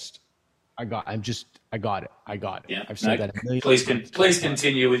discriminated against. I got it. Yeah. I've said that a million times. Please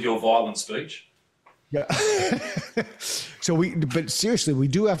continue with your violent speech. Yeah. But seriously, we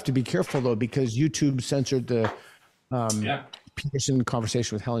do have to be careful though, because YouTube censored the Peterson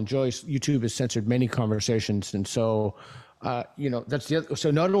conversation with Helen Joyce. YouTube has censored many conversations, and so that's the other. So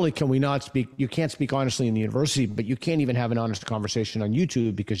not only can we not speak, you can't speak honestly in the university, but you can't even have an honest conversation on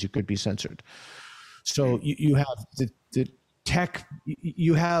YouTube because you could be censored. So you have the tech,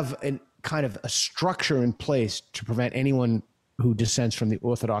 you have an kind of a structure in place to prevent anyone who dissents from the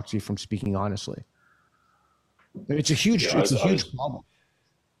orthodoxy from speaking honestly. It's a huge problem.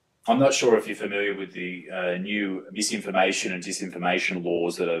 I'm not sure if you're familiar with the new misinformation and disinformation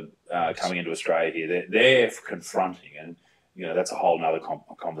laws that are coming into Australia here. They're confronting, and that's a whole nother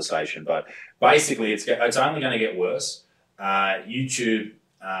conversation. But basically, it's only going to get worse. YouTube,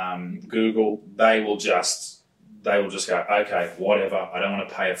 Google, they will just go, okay, whatever. I don't want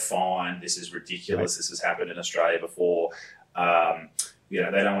to pay a fine. This is ridiculous. Right. This has happened in Australia before.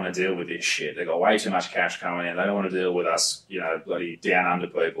 They don't want to deal with this shit. They've got way too much cash coming in. They don't want to deal with us, bloody down under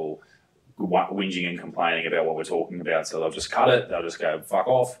people whinging and complaining about what we're talking about. So they'll just cut it. They'll just go, fuck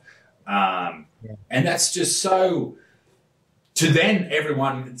off. And that's just so, to then,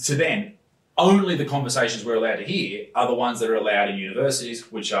 only the conversations we're allowed to hear are the ones that are allowed in universities,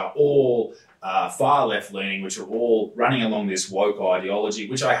 which are all far left leaning, which are all running along this woke ideology,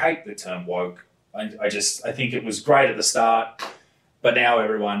 which I hate the term woke. I think it was great at the start, but now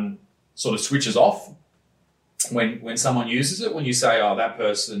everyone sort of switches off when someone uses it. When you say, oh, that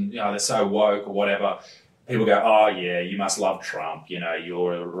person, they're so woke or whatever, people go, oh, yeah, you must love Trump.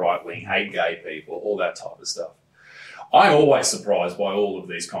 You're a right-wing, hate gay people, all that type of stuff. I'm always surprised by all of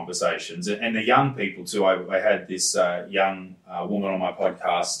these conversations. And the young people too. I had this young woman on my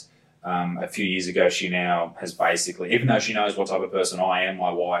podcast a few years ago. She now has basically, even though she knows what type of person I am,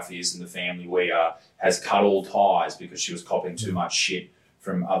 my wife is, and the family we are, has cut all ties because she was copying too much shit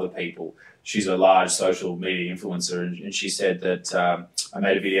from other people. She's a large social media influencer, and she said that I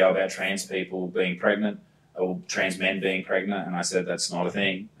made a video about trans people being pregnant, or trans men being pregnant, and I said that's not a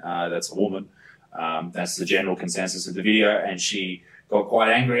thing, that's a woman. That's the general consensus of the video, and she got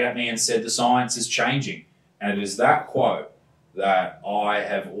quite angry at me and said the science is changing. And it is that quote that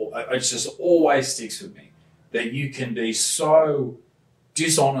it just always sticks with me, that you can be so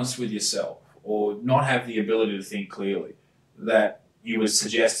dishonest with yourself or not have the ability to think clearly that you would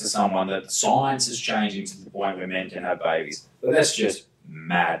suggest to someone that science is changing to the point where men can have babies. But that's just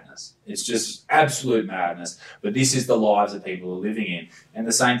madness. It's just absolute madness. But this is the lives that people are living in. And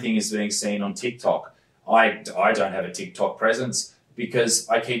the same thing is being seen on TikTok. I don't have a TikTok presence because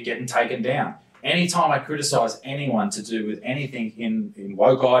I keep getting taken down. Anytime I criticize anyone to do with anything in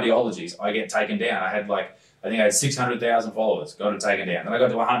woke ideologies, I get taken down. I think I had 600,000 followers, got it taken down. Then I got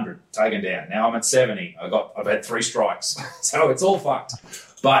to 100, taken down. Now I'm at 70. I've had 3 strikes. So it's all fucked.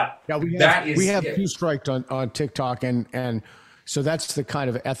 But we have 2 strikes on TikTok, and so that's the kind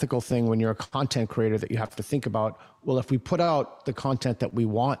of ethical thing when you're a content creator that you have to think about. Well, if we put out the content that we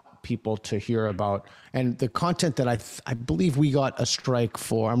want people to hear about, and the content that I believe we got a strike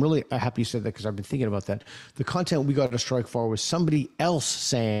for, I'm really happy you said that because I've been thinking about that. The content we got a strike for was somebody else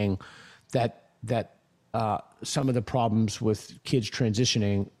saying that some of the problems with kids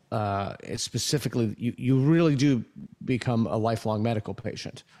transitioning, specifically, you really do become a lifelong medical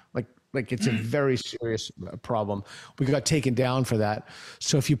patient. Like it's a very serious problem. We got taken down for that.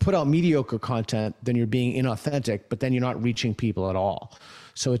 So if you put out mediocre content, then you're being inauthentic, but then you're not reaching people at all.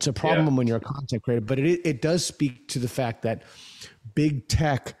 So it's a problem when you're a content creator, but it does speak to the fact that big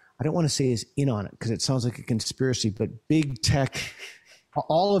tech, I don't want to say is in on it because it sounds like a conspiracy, but big tech,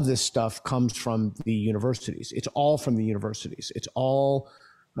 all of this stuff comes from the universities. It's all from the universities. It's all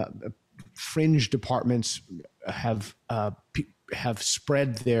fringe departments have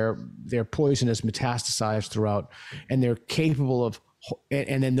spread their poison as metastasized throughout, and they're capable of,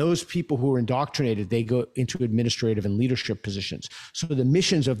 and then those people who are indoctrinated, they go into administrative and leadership positions. So the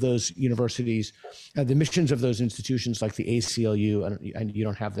missions of those universities, the missions of those institutions like the ACLU, and you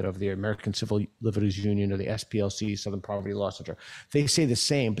don't have that over the American Civil Liberties Union or the SPLC, Southern Poverty Law Center, they say the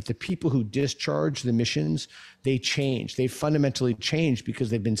same, but the people who discharge the missions, they change. They fundamentally change because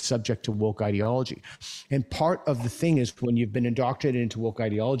they've been subject to woke ideology. And part of the thing is when you've been indoctrinated into woke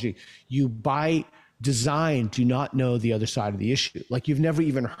ideology, you buy designed do not know the other side of the issue. Like you've never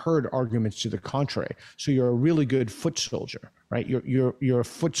even heard arguments to the contrary. So you're a really good foot soldier, right? You're a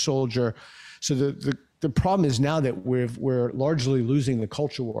foot soldier. So the problem is now that we're largely losing the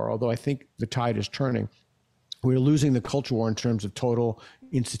culture war, although I think the tide is turning. We're losing the culture war in terms of total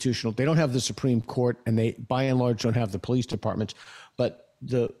institutional. They don't have the Supreme Court, and they, by and large, don't have the police departments. But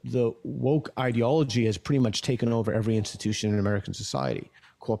the woke ideology has pretty much taken over every institution in American society,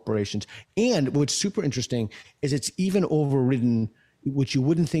 corporations. And what's super interesting is it's even overridden, which you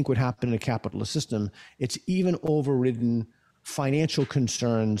wouldn't think would happen in a capitalist system. It's even overridden financial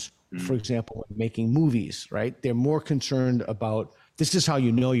concerns. For example, when making movies, right? They're more concerned about, this is how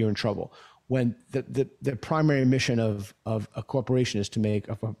you know you're in trouble. When the primary mission of a corporation is to make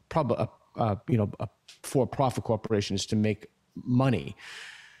a for-profit corporation is to make money.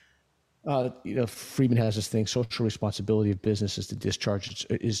 Friedman has this thing: social responsibility of business is to discharge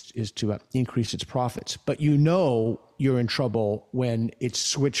is to increase its profits. But you know you're in trouble when it's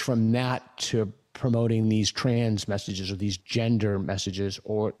switched from that to promoting these trans messages or these gender messages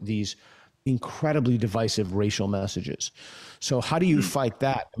or these incredibly divisive racial messages. So how do you fight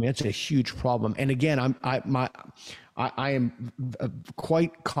that? I mean, it's a huge problem. And again, I am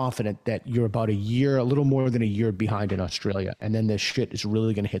quite confident that you're about a little more than a year behind in Australia, and then this shit is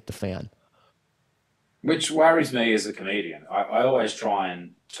really going to hit the fan. Which worries me as a comedian. I always try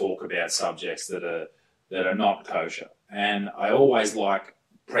and talk about subjects that are not kosher, and I always like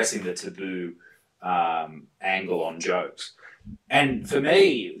pressing the taboo angle on jokes. And for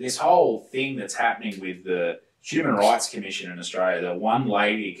me, this whole thing that's happening with the Human Rights Commission in Australia, that one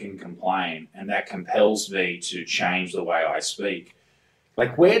lady can complain and that compels me to change the way I speak.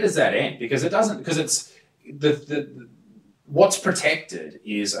 Like, where does that end? Because it doesn't, because it's what's protected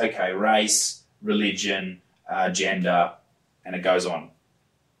is, okay, race, religion, gender, and it goes on.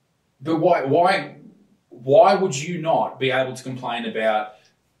 But why would you not be able to complain about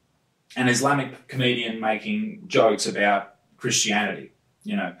an Islamic comedian making jokes about Christianity?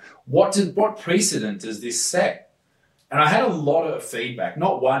 You know, what precedent does this set? And I had a lot of feedback.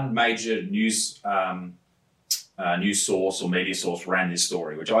 Not one major news source or media source ran this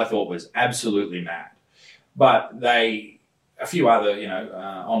story, which I thought was absolutely mad. But a few other,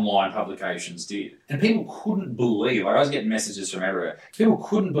 online publications did. And people couldn't believe, like I was getting messages from everywhere, people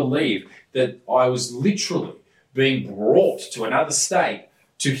couldn't believe that I was literally being brought to another state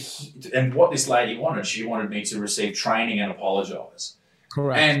and what this lady wanted. She wanted me to receive training and apologize.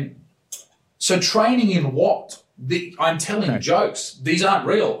 Correct. And so training in what? I'm telling jokes. These aren't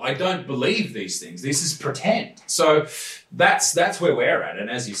real. I don't believe these things. This is pretend. So that's where we're at. And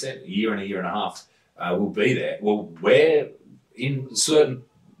as you said, a year and a half, we'll be there. Well, we're in certain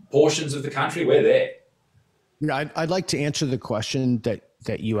portions of the country, we're there. I'd like to answer the question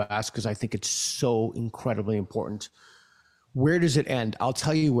that you asked, because I think it's so incredibly important. Where does it end? I'll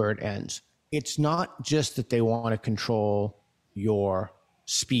tell you where it ends. It's not just that they want to control your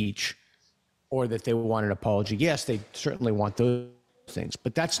speech or that they want an apology. Yes, they certainly want those things,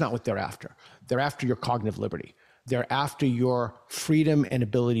 but that's not what they're after. They're after your cognitive liberty. They're after your freedom and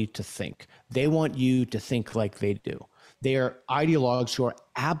ability to think. They want you to think like they do. They are ideologues who are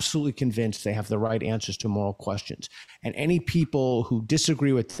absolutely convinced they have the right answers to moral questions. And any people who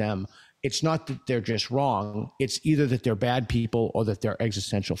disagree with them, it's not that they're just wrong. It's either that they're bad people or that they're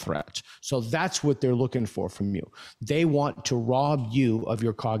existential threats. So that's what they're looking for from you. They want to rob you of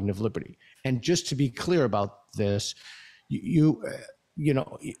your cognitive liberty. And just to be clear about this, you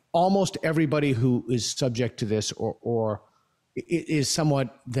almost everybody who is subject to this or is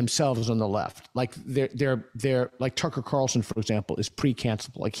somewhat themselves on the left. Like they're like Tucker Carlson, for example, is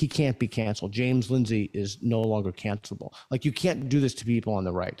pre-cancelable. Like he can't be canceled. James Lindsay is no longer cancelable. Like you can't do this to people on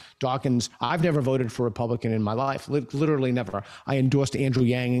the right. Dawkins, I've never voted for Republican in my life. Literally never. I endorsed Andrew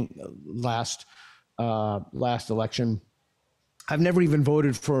Yang last election. I've never even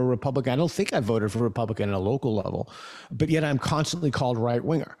voted for a Republican. I don't think I voted for a Republican at a local level, but yet I'm constantly called right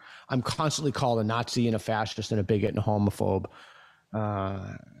winger. I'm constantly called a Nazi and a fascist and a bigot and a homophobe.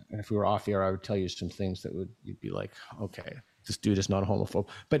 And if we were off air, I would tell you some things that you'd be like, okay, this dude is not a homophobe.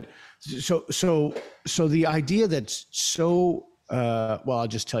 But so the idea that's so, well, I'll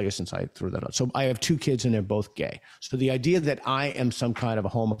just tell you since I threw that out. So I have 2 kids and they're both gay. So the idea that I am some kind of a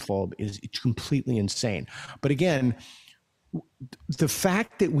homophobe is completely insane. But again, the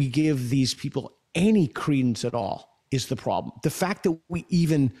fact that we give these people any credence at all is the problem. The fact that we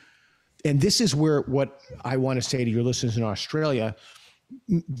even, and this is where what I want to say to your listeners in Australia,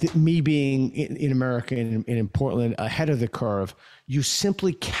 me being in America and in Portland ahead of the curve, you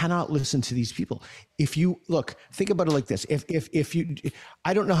simply cannot listen to these people. If you look, think about it like this. If you,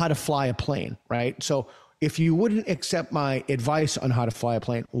 I don't know how to fly a plane, right? So if you wouldn't accept my advice on how to fly a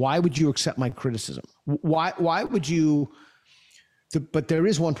plane, why would you accept my criticism? Why would you? But there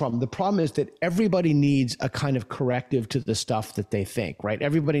is one problem. The problem is that everybody needs a kind of corrective to the stuff that they think, right?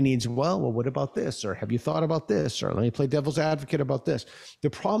 Everybody needs, well, what about this? Or have you thought about this? Or let me play devil's advocate about this. The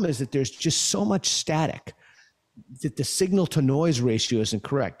problem is that there's just so much static that the signal to noise ratio isn't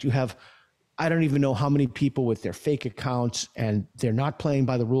correct. You have, I don't even know how many people with their fake accounts, and they're not playing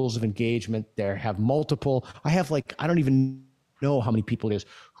by the rules of engagement. They have multiple. I have I don't even know how many people it is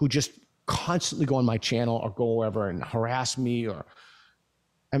who just constantly go on my channel or go wherever and harass me.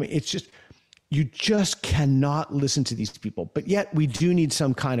 It's just, you just cannot listen to these people, but yet we do need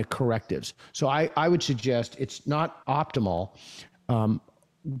some kind of correctives. So I would suggest it's not optimal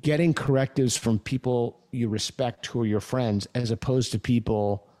getting correctives from people you respect who are your friends, as opposed to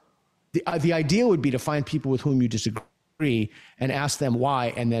people. The idea would be to find people with whom you disagree and ask them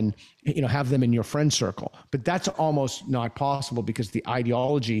why, and then have them in your friend circle. But that's almost not possible because the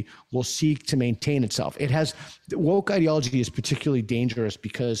ideology will seek to maintain itself. The woke ideology is particularly dangerous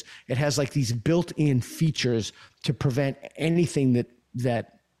because it has these built-in features to prevent anything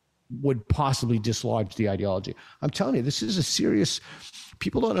that would possibly dislodge the ideology. I'm telling you, this is a serious.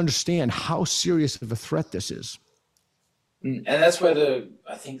 People don't understand how serious of a threat this is. And that's where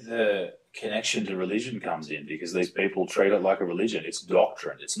I think the connection to religion comes in, because these people treat it like a religion. It's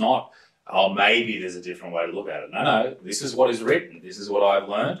doctrine. It's not, maybe there's a different way to look at it. No, this is what is written. This is what I've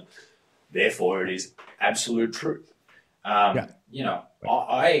learned. Therefore, it is absolute truth. I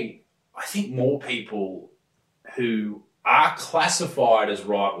think more people who are classified as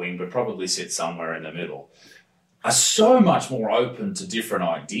right-wing but probably sit somewhere in the middle are so much more open to different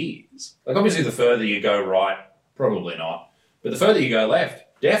ideas. Obviously, the further you go right, probably not. But the further you go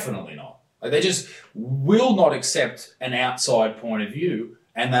left, definitely not. They just will not accept an outside point of view,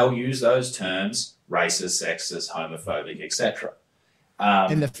 and they'll use those terms: racist, sexist, homophobic, etc.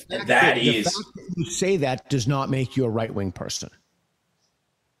 And the fact that you say that does not make you a right-wing person.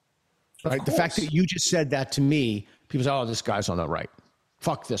 Right? The fact that you just said that to me, people say, "Oh, this guy's on the right.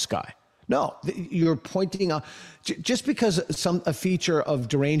 Fuck this guy." No, you're pointing out, just because a feature of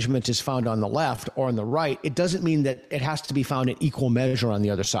derangement is found on the left or on the right, it doesn't mean that it has to be found in equal measure on the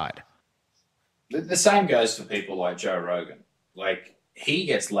other side. The same goes for people like Joe Rogan. He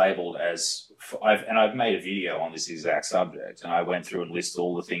gets labeled as, I've made a video on this exact subject, and I went through and listed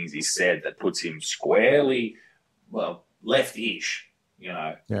all the things he said that puts him squarely, left-ish.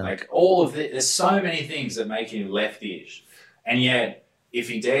 All of it. There's so many things that make him left-ish, and yet, if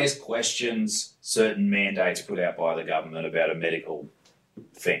he dares questions certain mandates put out by the government about a medical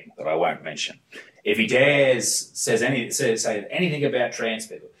thing that I won't mention, if he dares say anything about trans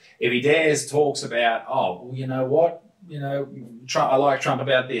people, if he dares talks about, Trump, I like Trump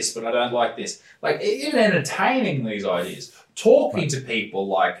about this, but I don't like this. Even entertaining these ideas, talking to people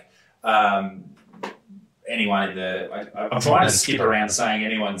like anyone in the. I'm trying to skip around saying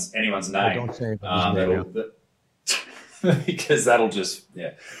anyone's name. Don't say it. Because that'll just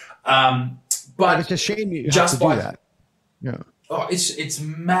but it's a shame you have to do that. Yeah. Oh, it's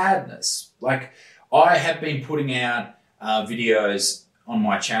madness. I have been putting out videos on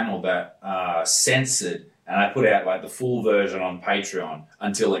my channel that are censored, and I put out the full version on Patreon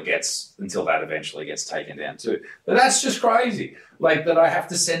until that eventually gets taken down too. But that's just crazy. That I have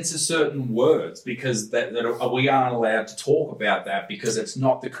to censor certain words because that we aren't allowed to talk about that because it's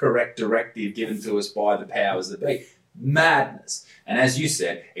not the correct directive given to us by the powers that be. Madness. And as you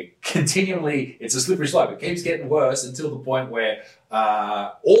said, it's a slippery slope. It keeps getting worse until the point where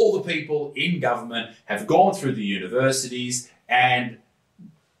all the people in government have gone through the universities, and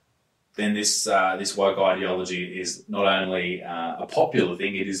then this woke ideology is not only a popular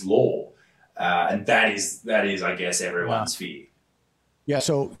thing, it is law. And that is, I guess, everyone's fear. Yeah.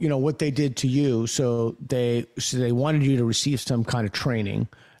 So, what they did to you, so they wanted you to receive some kind of training,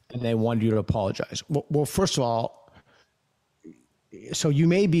 and they wanted you to apologize. Well, first of all, so you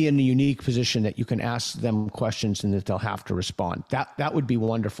may be in a unique position that you can ask them questions and that they'll have to respond. That would be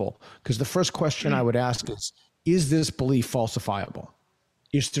wonderful, because the first question I would ask is this belief falsifiable?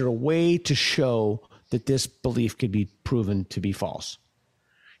 Is there a way to show that this belief could be proven to be false?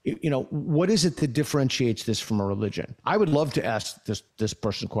 What is it that differentiates this from a religion? I would love to ask this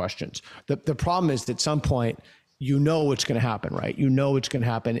person questions. The problem is that at some point, what's going to happen, right? It's going to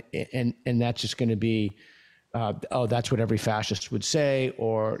happen, and that's just going to be oh, that's what every fascist would say,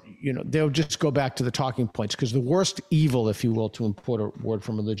 or, you know, they'll just go back to the talking points, because the worst evil, if you will, to import a word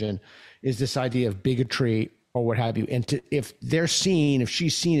from religion, is this idea of bigotry or what have you. And if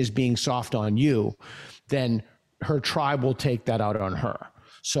she's seen as being soft on you, then her tribe will take that out on her.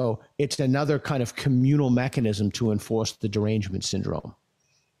 So it's another kind of communal mechanism to enforce the derangement syndrome.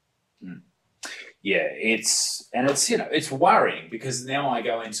 Yeah, it's worrying, because now I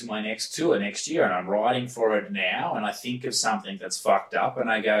go into my next tour next year and I'm writing for it now, and I think of something that's fucked up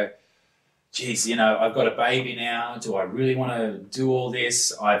and I go, geez, you know, I've got a baby now. Do I really want to do all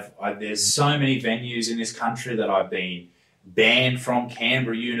this? There's so many venues in this country that I've been banned from.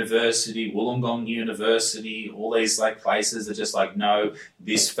 Canberra University, Wollongong University, all these like places are just like, no,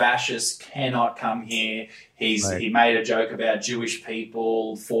 this fascist cannot come here. He made a joke about Jewish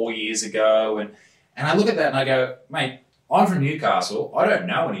people 4 years ago, and I look at that and I go, mate, I'm from Newcastle. I don't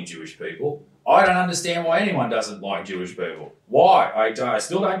know any Jewish people. I don't understand why anyone doesn't like Jewish people. Why? I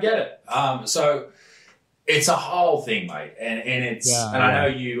still don't get it. So it's a whole thing, mate. And I know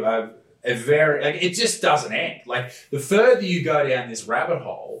you are it just doesn't end. Like, the further you go down this rabbit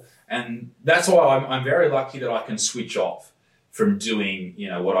hole, and that's why I'm very lucky that I can switch off from doing, you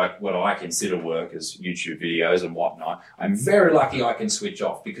know, what I consider work as YouTube videos and whatnot. I'm very lucky I can switch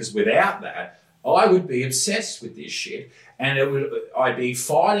off, because without that, I would be obsessed with this shit, and I'd be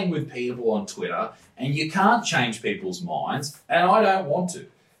fighting with people on Twitter, and you can't change people's minds, and I don't want to.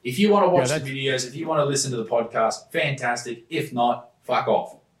 If you want to watch the videos, if you want to listen to the podcast, fantastic. If not, fuck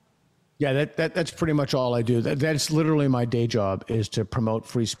off. Yeah, that's pretty much all I do. That's literally my day job, is to promote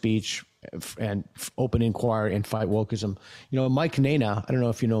free speech and open inquiry and fight wokeism. You know, Mike Nana, I don't know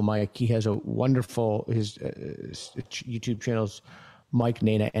if you know Mike, he has a wonderful, his YouTube channel's Mike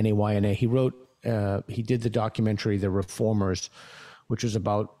Nana, Nayna. He did the documentary, The Reformers, which was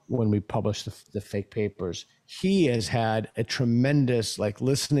about when we published the fake papers. He has had a tremendous, like,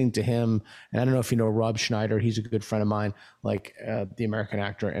 listening to him, and I don't know if you know Rob Schneider, he's a good friend of mine, like the American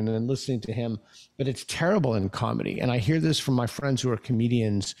actor, and then listening to him, but it's terrible in comedy. And I hear this from my friends who are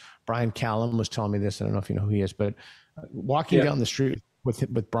comedians. Brian Callum was telling me this, I don't know if you know who he is, but walking down the street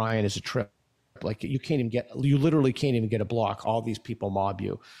with Brian is a trip. Like, you literally can't even get a block. All these people mob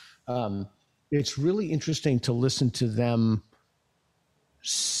you. It's really interesting to listen to them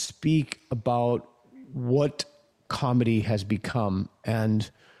speak about what comedy has become. And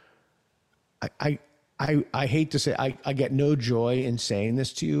I hate to say, I get no joy in saying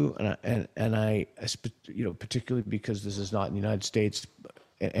this to you, and I, you know, particularly because this is not in the United States,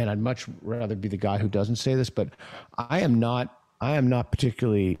 and I'd much rather be the guy who doesn't say this, but I am not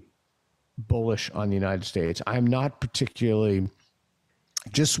particularly bullish on the United States. I'm not particularly,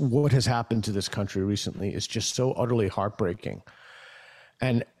 just what has happened to this country recently is just so utterly heartbreaking.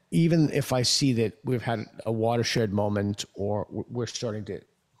 And even if I see that we've had a watershed moment, or we're starting to,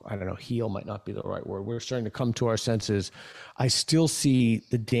 I don't know, heal might not be the right word, we're starting to come to our senses, I still see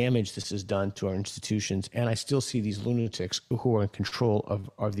the damage this has done to our institutions. And I still see these lunatics who are in control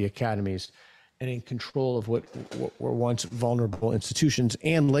of the academies and in control of what were once vulnerable institutions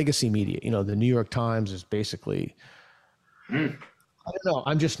and legacy media. You know, the New York Times is basically, I don't know.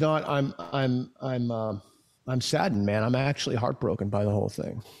 I'm just not, I'm saddened, man. I'm actually heartbroken by the whole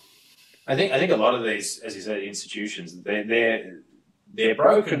thing. I think a lot of these, as you said, institutions, they're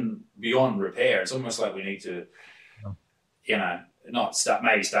broken beyond repair. It's almost like we need to, you know, start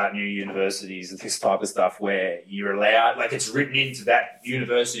new universities and this type of stuff where you're allowed, like, it's written into that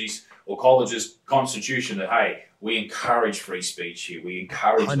university's or college's constitution that, hey, we encourage free speech here. We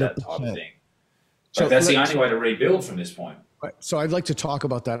encourage 100%. That type of thing. So that's the only way to rebuild from this point. Right. So I'd like to talk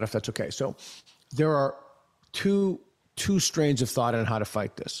about that, if that's okay. So there are two strains of thought on how to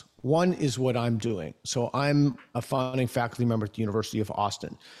fight this. One is what I'm doing. So I'm a founding faculty member at the University of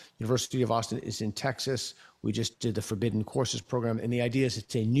Austin. University of Austin is in Texas. We just did the Forbidden Courses program. And the idea is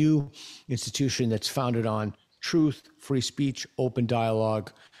it's a new institution that's founded on truth, free speech, open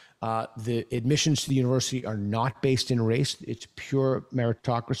dialogue. The admissions to the university are not based in race. It's pure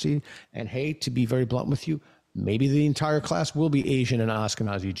meritocracy. And hey, to be very blunt with you, maybe the entire class will be Asian and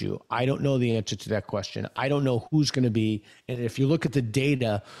Ashkenazi Jew. I don't know the answer to that question. I don't know who's going to be. And if you look at the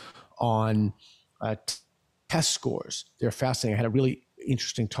data on test scores, they're fascinating. I had a really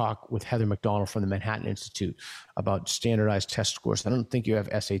interesting talk with Heather McDonald from the Manhattan Institute about standardized test scores. I don't think you have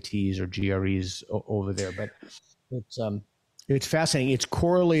SATs or GREs over there, but it's fascinating. It's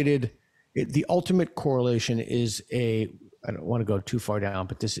correlated. The ultimate correlation is I don't want to go too far down,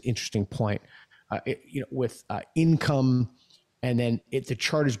 but this is an interesting point. With income, and then the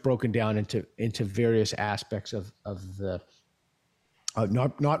chart is broken down into various aspects of the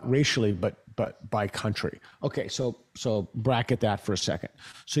Not racially, but by country. Okay, so bracket that for a second.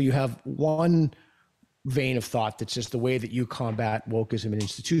 So you have one vein of thought that's just the way that you combat wokeism in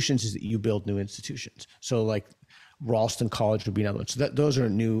institutions is that you build new institutions. So like Ralston College would be another one. So those are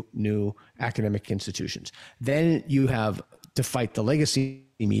new academic institutions. Then you have to fight the legacy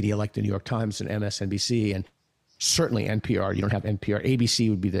media like the New York Times and MSNBC and certainly NPR. You don't have NPR. ABC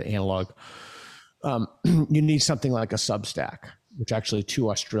would be the analog. You need something like a Substack, which actually two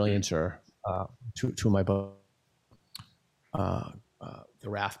Australians are, two of my the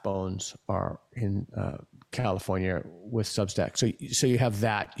Rathbones are in California with Substack. So you have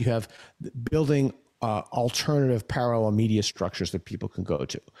that. You have building alternative parallel media structures that people can go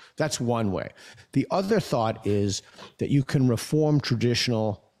to. That's one way. The other thought is that you can reform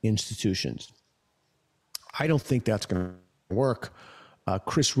traditional institutions. I don't think that's going to work.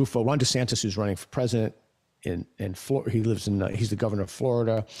 Chris Rufo, Ron DeSantis, who's running for president in Florida, he lives in, he's the governor of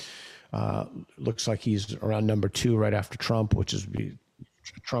Florida. Looks like he's around number 2 right after Trump, which is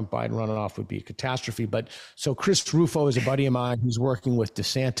Trump-Biden runoff would be a catastrophe. But so Chris Rufo is a buddy of mine who's working with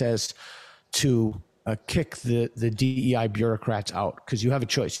DeSantis to kick the DEI bureaucrats out, because you have a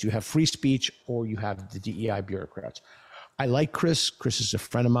choice. You have free speech or you have the DEI bureaucrats. I like Chris. Chris is a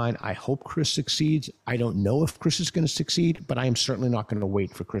friend of mine. I hope Chris succeeds. I don't know if Chris is going to succeed, but I am certainly not going to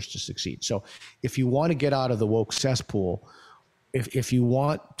wait for Chris to succeed. So if you want to get out of the woke cesspool, if you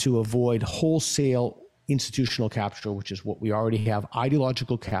want to avoid wholesale institutional capture, which is what we already have,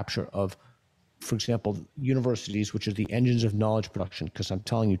 ideological capture of, for example, universities, which are the engines of knowledge production, because I'm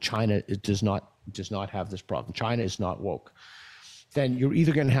telling you, China does not have this problem. China is not woke. Then you're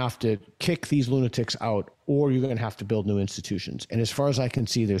either going to have to kick these lunatics out or you're going to have to build new institutions. And as far as I can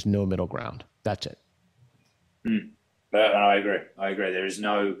see, there's no middle ground. That's it. I agree.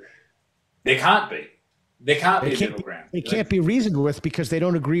 There can't be a middle ground. They can't be reasoned with because they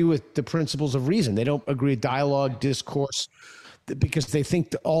don't agree with the principles of reason. They don't agree with dialogue, discourse, because they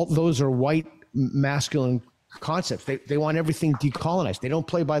think that all those are white masculine concepts. They want everything decolonized. They don't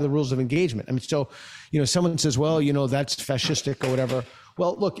play by the rules of engagement. I mean, so, someone says, well, that's fascistic or whatever.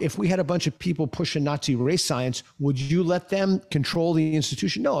 Well, look, if we had a bunch of people pushing Nazi race science, would you let them control the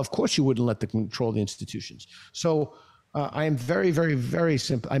institution? No, of course you wouldn't let them control the institutions. So I am very, very, very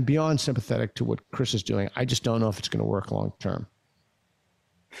I'm beyond sympathetic to what Chris is doing. I just don't know if it's going to work long term.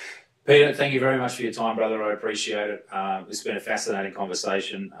 Peter, thank you very much for your time, brother. I appreciate it. It's been a fascinating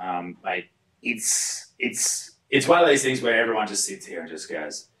conversation, mate. It's one of these things where everyone just sits here and just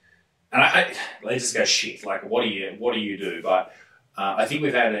goes, and they just go, shit, like, what do you do? But I think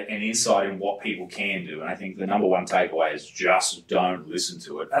we've had an insight in what people can do. And I think the number one takeaway is just don't listen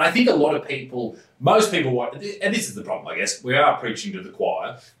to it. And I think a lot of people, most people, and this is the problem, I guess, we are preaching to the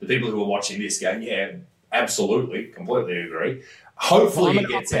choir. The people who are watching this go, yeah, absolutely, completely agree. Hopefully it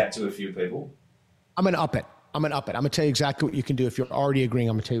gets out to a few people. I'm going to up it. I'm going to tell you exactly what you can do. If you're already agreeing,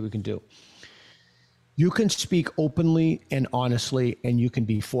 I'm going to tell you what we can do. You can speak openly and honestly, and you can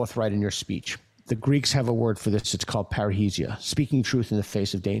be forthright in your speech. The Greeks have a word for this. It's called parrhesia, speaking truth in the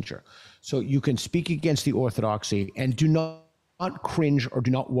face of danger. So you can speak against the orthodoxy and do not cringe or do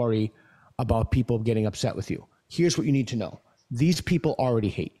not worry about people getting upset with you. Here's what you need to know. These people already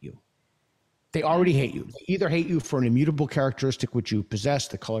hate you. They already hate you. They either hate you for an immutable characteristic which you possess,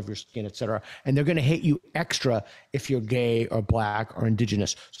 the color of your skin, etc., and they're going to hate you extra if you're gay or black or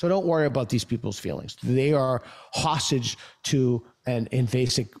indigenous. So don't worry about these people's feelings. They are hostage to an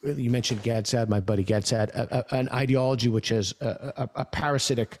invasive, you mentioned Gadsad, my buddy Gadsad, an ideology which has a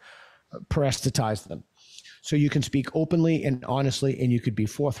parasitic, parasitized them. So you can speak openly and honestly, and you could be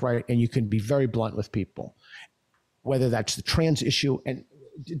forthright, and you can be very blunt with people, whether that's the trans issue, and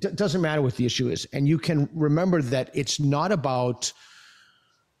it doesn't matter what the issue is. And you can remember that it's not about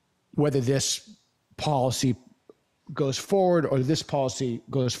whether this policy goes forward or this policy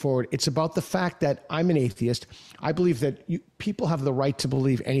goes forward. It's about the fact that I'm an atheist. I believe that people have the right to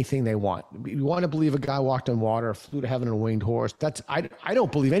believe anything they want. You want to believe a guy walked on water, flew to heaven on a winged horse. I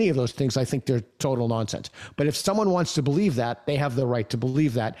don't believe any of those things. I think they're total nonsense. But if someone wants to believe that, they have the right to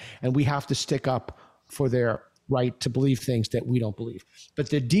believe that. And we have to stick up for their right to believe things that we don't believe. But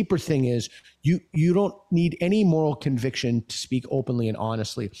the deeper thing is you don't need any moral conviction to speak openly and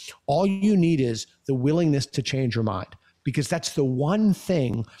honestly. All you need is the willingness to change your mind, because that's the one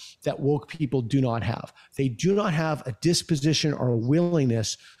thing that woke people do not have. They do not have a disposition or a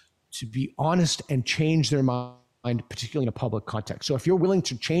willingness to be honest and change their mind, particularly in a public context. So if you're willing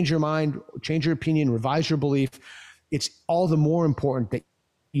to change your mind, change your opinion, revise your belief, it's all the more important that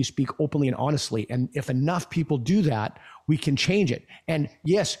you speak openly and honestly. And if enough people do that, we can change it. And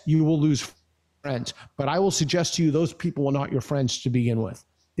yes, you will lose friends. But I will suggest to you, those people were not your friends to begin with.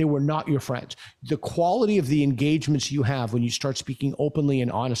 They were not your friends. The quality of the engagements you have when you start speaking openly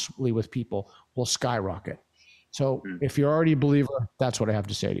and honestly with people will skyrocket. So if you're already a believer, that's what I have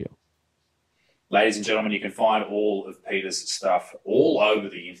to say to you. Ladies and gentlemen, you can find all of Peter's stuff all over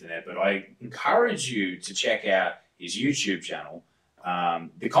the internet, but I encourage you to check out his YouTube channel.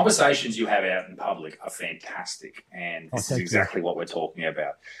 The conversations you have out in public are fantastic, and this is exactly what we're talking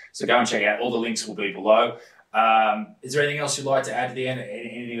about. So go and check out. All the links will be below. Is there anything else you'd like to add to the end?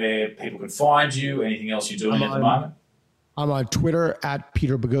 Anywhere people can find you? Anything else you're doing at the moment? I'm on Twitter at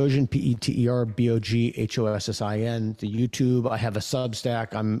Peter Boghossian, PeterBoghossian. The YouTube. I have a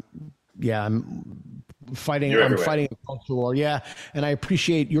Substack. I'm fighting a culture war. Yeah. And I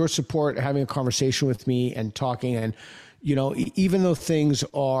appreciate your support, having a conversation with me and talking. And, you know, even though things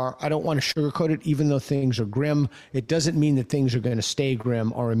are, I don't want to sugarcoat it, even though things are grim, it doesn't mean that things are going to stay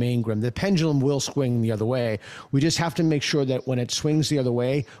grim or remain grim. The pendulum will swing the other way. We just have to make sure that when it swings the other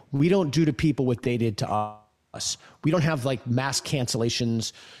way, we don't do to people what they did to us. We don't have like mass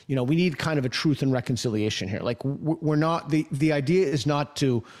cancellations. You know, we need kind of a truth and reconciliation here. Like we're not, the idea is not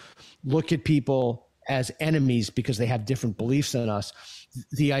to look at people as enemies because they have different beliefs than us.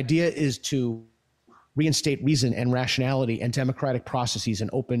 The idea is to reinstate reason and rationality and democratic processes and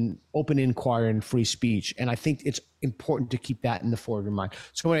open inquiry and free speech. And I think it's important to keep that in the forefront of your mind.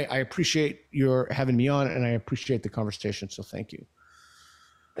 So anyway, I appreciate your having me on, and I appreciate the conversation. So thank you.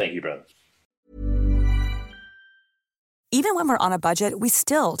 Thank you, brother. Even when we're on a budget, we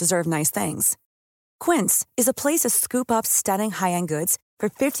still deserve nice things. Quince is a place to scoop up stunning high-end goods for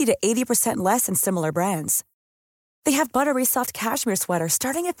 50 to 80% less than similar brands. They have buttery soft cashmere sweaters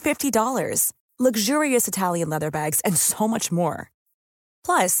starting at $50, luxurious Italian leather bags, and so much more.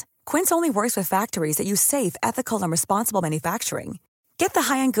 Plus, Quince only works with factories that use safe, ethical, and responsible manufacturing. Get the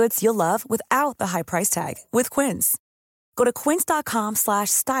high-end goods you'll love without the high price tag with Quince. Go to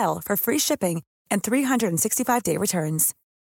quince.com/style for free shipping and 365-day returns.